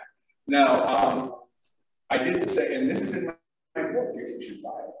marked out. Now, I did say, and this is in my book, you should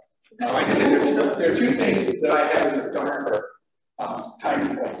buy it. I did say there are two things that I have as a darker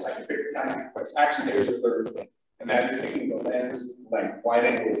tiny points. I can pick tiny points. Actually, there's a third thing, and that is taking the lens, like wide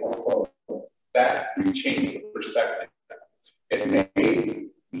angle photo, that we change the perspective. It may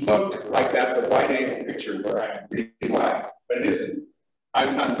look like that's a wide angle picture where I'm really wide, but it isn't.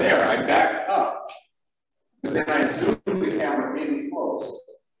 I'm there, I back up, and then I zoom the camera in close.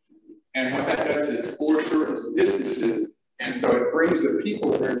 And what that does is foreshortens distances, and so it brings the people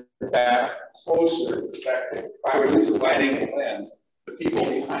that are back closer to the perspective. If I would use a wide angle lens, the people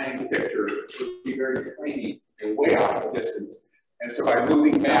behind the picture would be very tiny and way off the distance. And so by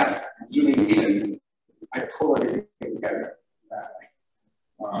moving back, zooming in, I pull everything together that way.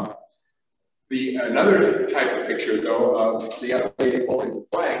 Another type of picture, though, of the other lady holding the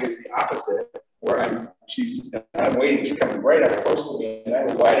flag is the opposite, where I'm waiting, she's coming right up close to me, and I'm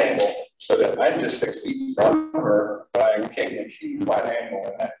a wide angle, so that I'm just 6 feet from her, but I'm taking a huge wide angle,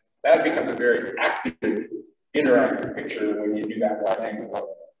 and that becomes a very active, interactive picture when you do that wide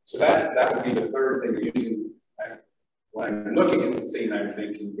angle. So that would be the third thing using. When I'm looking at the scene, I'm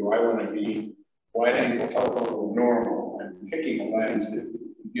thinking, do I want to be wide angle, telephoto, or normal? I'm picking a lens that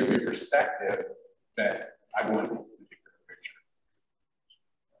give me perspective that I want to take the picture.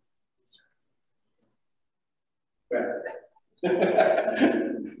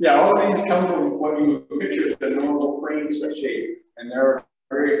 Yeah, all of these come from what you picture the normal frames of shape, and there are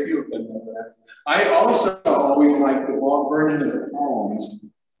very few of them. I also always like the wall burning in their homes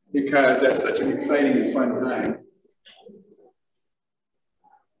because that's such an exciting and fun time.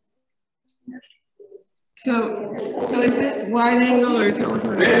 So is this wide angle or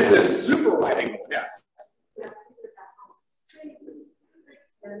telephoto? This is super wide angle, yes.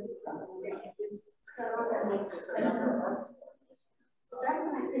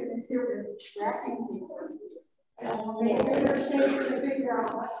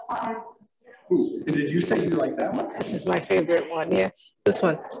 Ooh, did you say you like that one? This is my favorite one, yes. This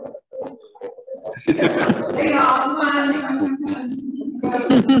one.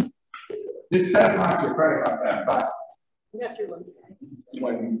 This 10 o'clock is right about that, but We got through one side. Two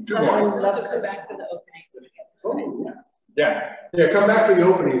more. Love to go back to the opening. Oh, yeah. Come back to the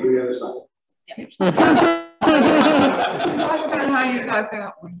opening for the other side. Talk about how you got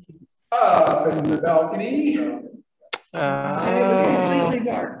that one. Up in the balcony. And it was completely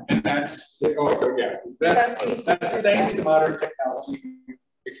dark. And that's thanks to modern technology,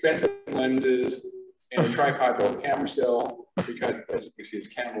 expensive lenses, and a tripod with a camera still, because as you can see, it's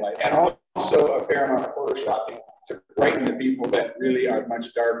candlelight, and also a fair amount of photoshopping to brighten the people that really are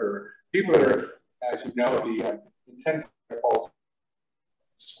much darker. People that are, as you know, the intense pulse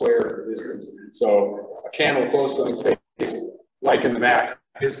square distance. So a candle close on his face, like in the back,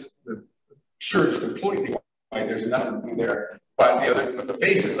 the shirt is completely white. There's nothing there. But the other with the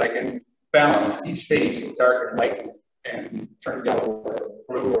faces, I can balance each face dark and light and turn yellow or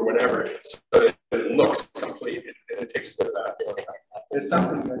blue or whatever, so that it looks complete. It takes a bit of that. It's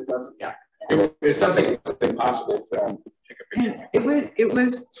something that doesn't. Yeah. It's something impossible to take a picture. And it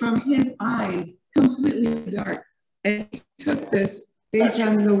was from his eyes, completely dark, and he took this based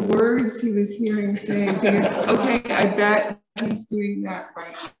on the words he was hearing saying, okay, I bet he's doing that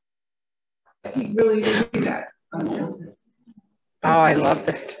right. He really did do that. Oh, I love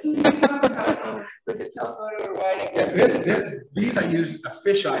it. Was it telephoto or wide angle? These I use a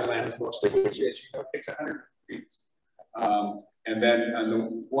fisheye lens mostly, which is, takes 100 degrees. And then on the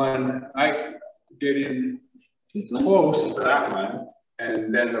one, I get in close to that one,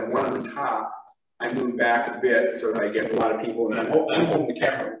 and then the one on the top, I move back a bit so that I get a lot of people, and I'm holding the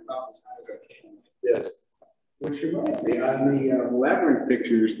camera up as high as I can like this. Which reminds me, on the labyrinth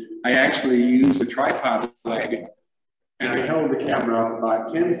pictures, I actually used a tripod leg, and I held the camera up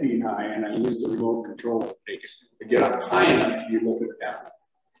about 10 feet high, and I used the remote control to take it to get up high enough to look at the camera.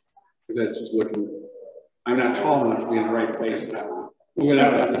 Because that's just looking. I'm not tall enough to be in the right place without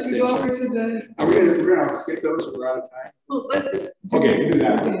the Go over to the. We're gonna skip those if we're out of time. Well, let's just. Okay, do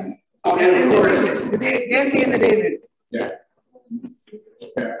that. Okay. And of course, Nancy and the David. Yeah.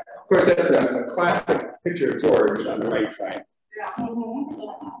 Of course, that's a classic picture of George on the right side.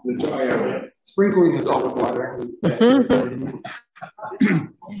 The joy of sprinkling his olive water.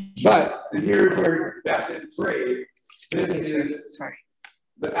 But here's where that is great. This is,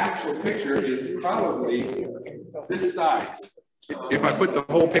 the actual picture is probably this size. If I put the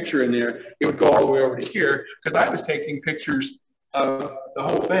whole picture in there, it would go all the way over to here, because I was taking pictures of the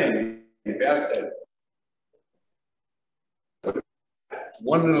whole thing. That's it.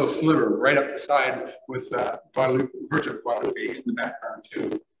 One little sliver right up the side with Guadalupe, Virgin Guadalupe in the background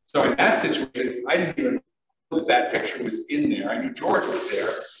too. So in that situation, I didn't even know that picture was in there. I knew George was there.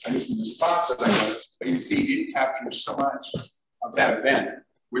 I knew from the spots that I was, but you see it captures so much of that event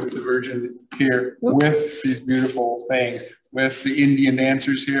with the Virgin here, with these beautiful things, with the Indian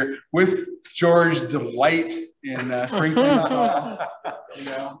dancers here, with George's delight in springtime. You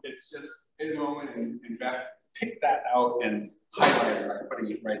know, it's just in a moment, and Beth picked that out and highlighted by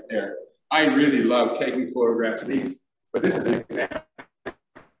putting it right there. I really love taking photographs of these, but this is an example.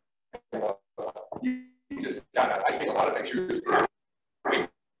 You just gotta, I take a lot of pictures.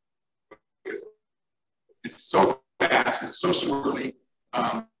 It's so fast, it's so swirly.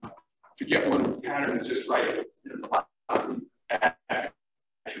 To get one pattern just right. And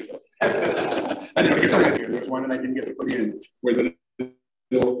then I guess there's one that I didn't get to put in where the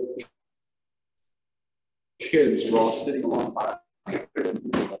little kids were all sitting along the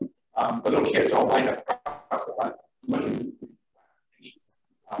little kids all lined up across the line.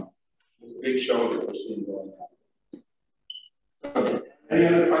 Big show that we're seeing going on. Any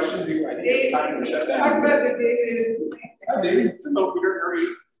other questions? I think it's time to shut down. Talk about the David. Hi, David. Hello, Peter. How are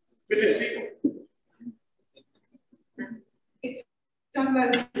you? Good to see you. Talk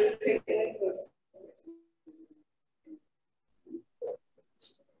about the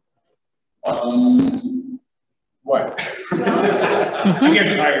what? I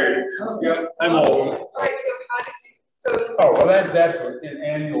get tired. Yeah, I'm old. All right, so how did you? So oh, well, that's an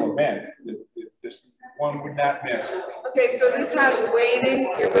annual event. Just one would not miss. Okay, so this has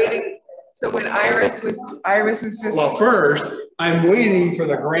waiting. You're waiting. So when Iris was just. Well, first I'm waiting for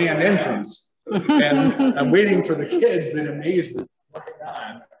the grand entrance, and I'm waiting for the kids in amazement.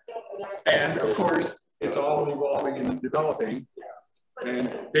 And of course, it's all evolving and developing.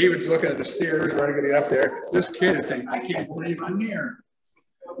 And David's looking at the stairs, trying to get up there. This kid is saying, "I can't believe I'm here."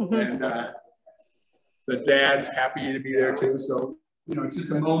 And the dad's happy to be there too. So, you know, it's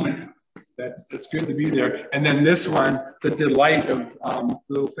just a moment that's good to be there. And then this one, the delight of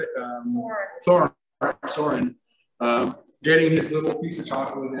little Soren, getting his little piece of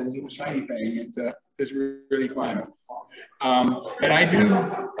chocolate and a little shiny thing. It's really fun. And I do.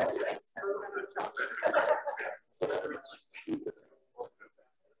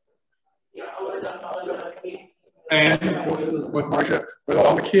 And with Marcia, with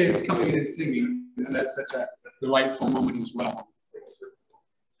all the kids coming in and singing, and that's such a delightful moment as well.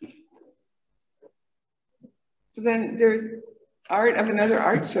 So then there's art of another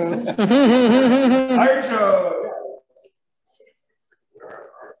art show. Art show.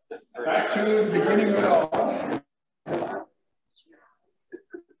 Back to the beginning of it all.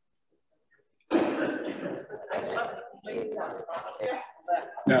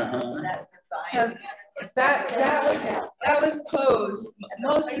 That was posed.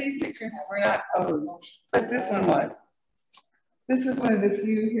 Most of these pictures were not posed, but this one was. This was one of the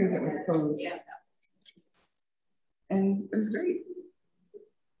few here that was posed. And it was great.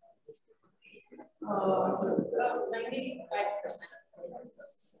 95%.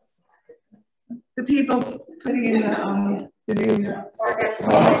 The people putting in the new. Oh,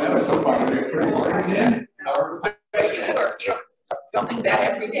 that was so fun. Filming that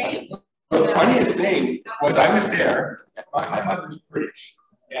every day. The funniest thing was I was there. My mother's British,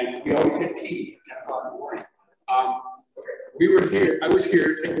 and we always had tea at 10 o'clock in the morning. We were here. I was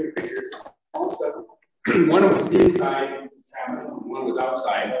here taking a picture. All of a sudden, one was inside, one was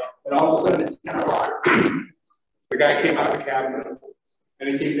outside, and all of a sudden, at 10 o'clock, the guy came out of the cabinet, and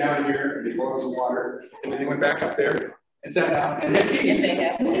he came down here, and he boiled some water, and then he went back up there and sat down and had tea.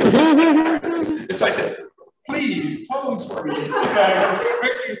 And so I said, "Please pose for me."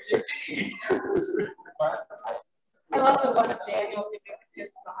 I love the one of Daniel giving the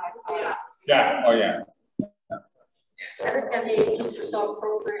kids the high five. Yeah. Oh yeah. And the angels are so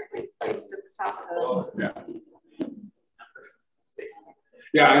appropriately placed at the top of the. Yeah.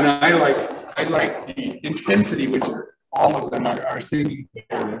 Yeah, and I like the intensity which all of them are singing.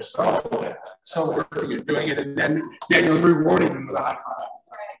 They're so working at doing it, and then Daniel's rewarding them with a high five.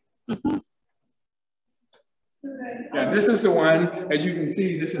 Right. Yeah, this is the one. As you can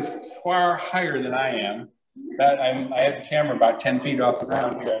see, this is far higher than I am. That I have the camera about 10 feet off the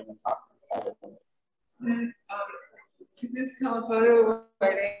ground here. Is this telephoto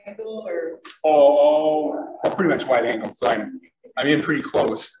wide angle or? Oh, pretty much wide angle. So I'm in pretty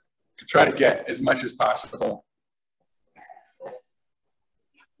close. to try to get as much as possible.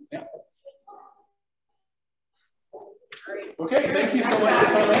 Yeah. Okay, thank you so much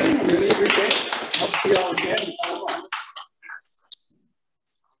for coming. Really appreciate it. Hope to see you all again.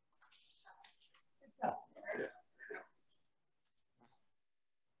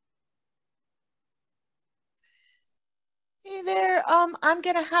 Hey there, I'm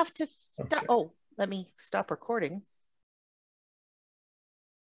gonna have to stop. Oh, let me stop recording.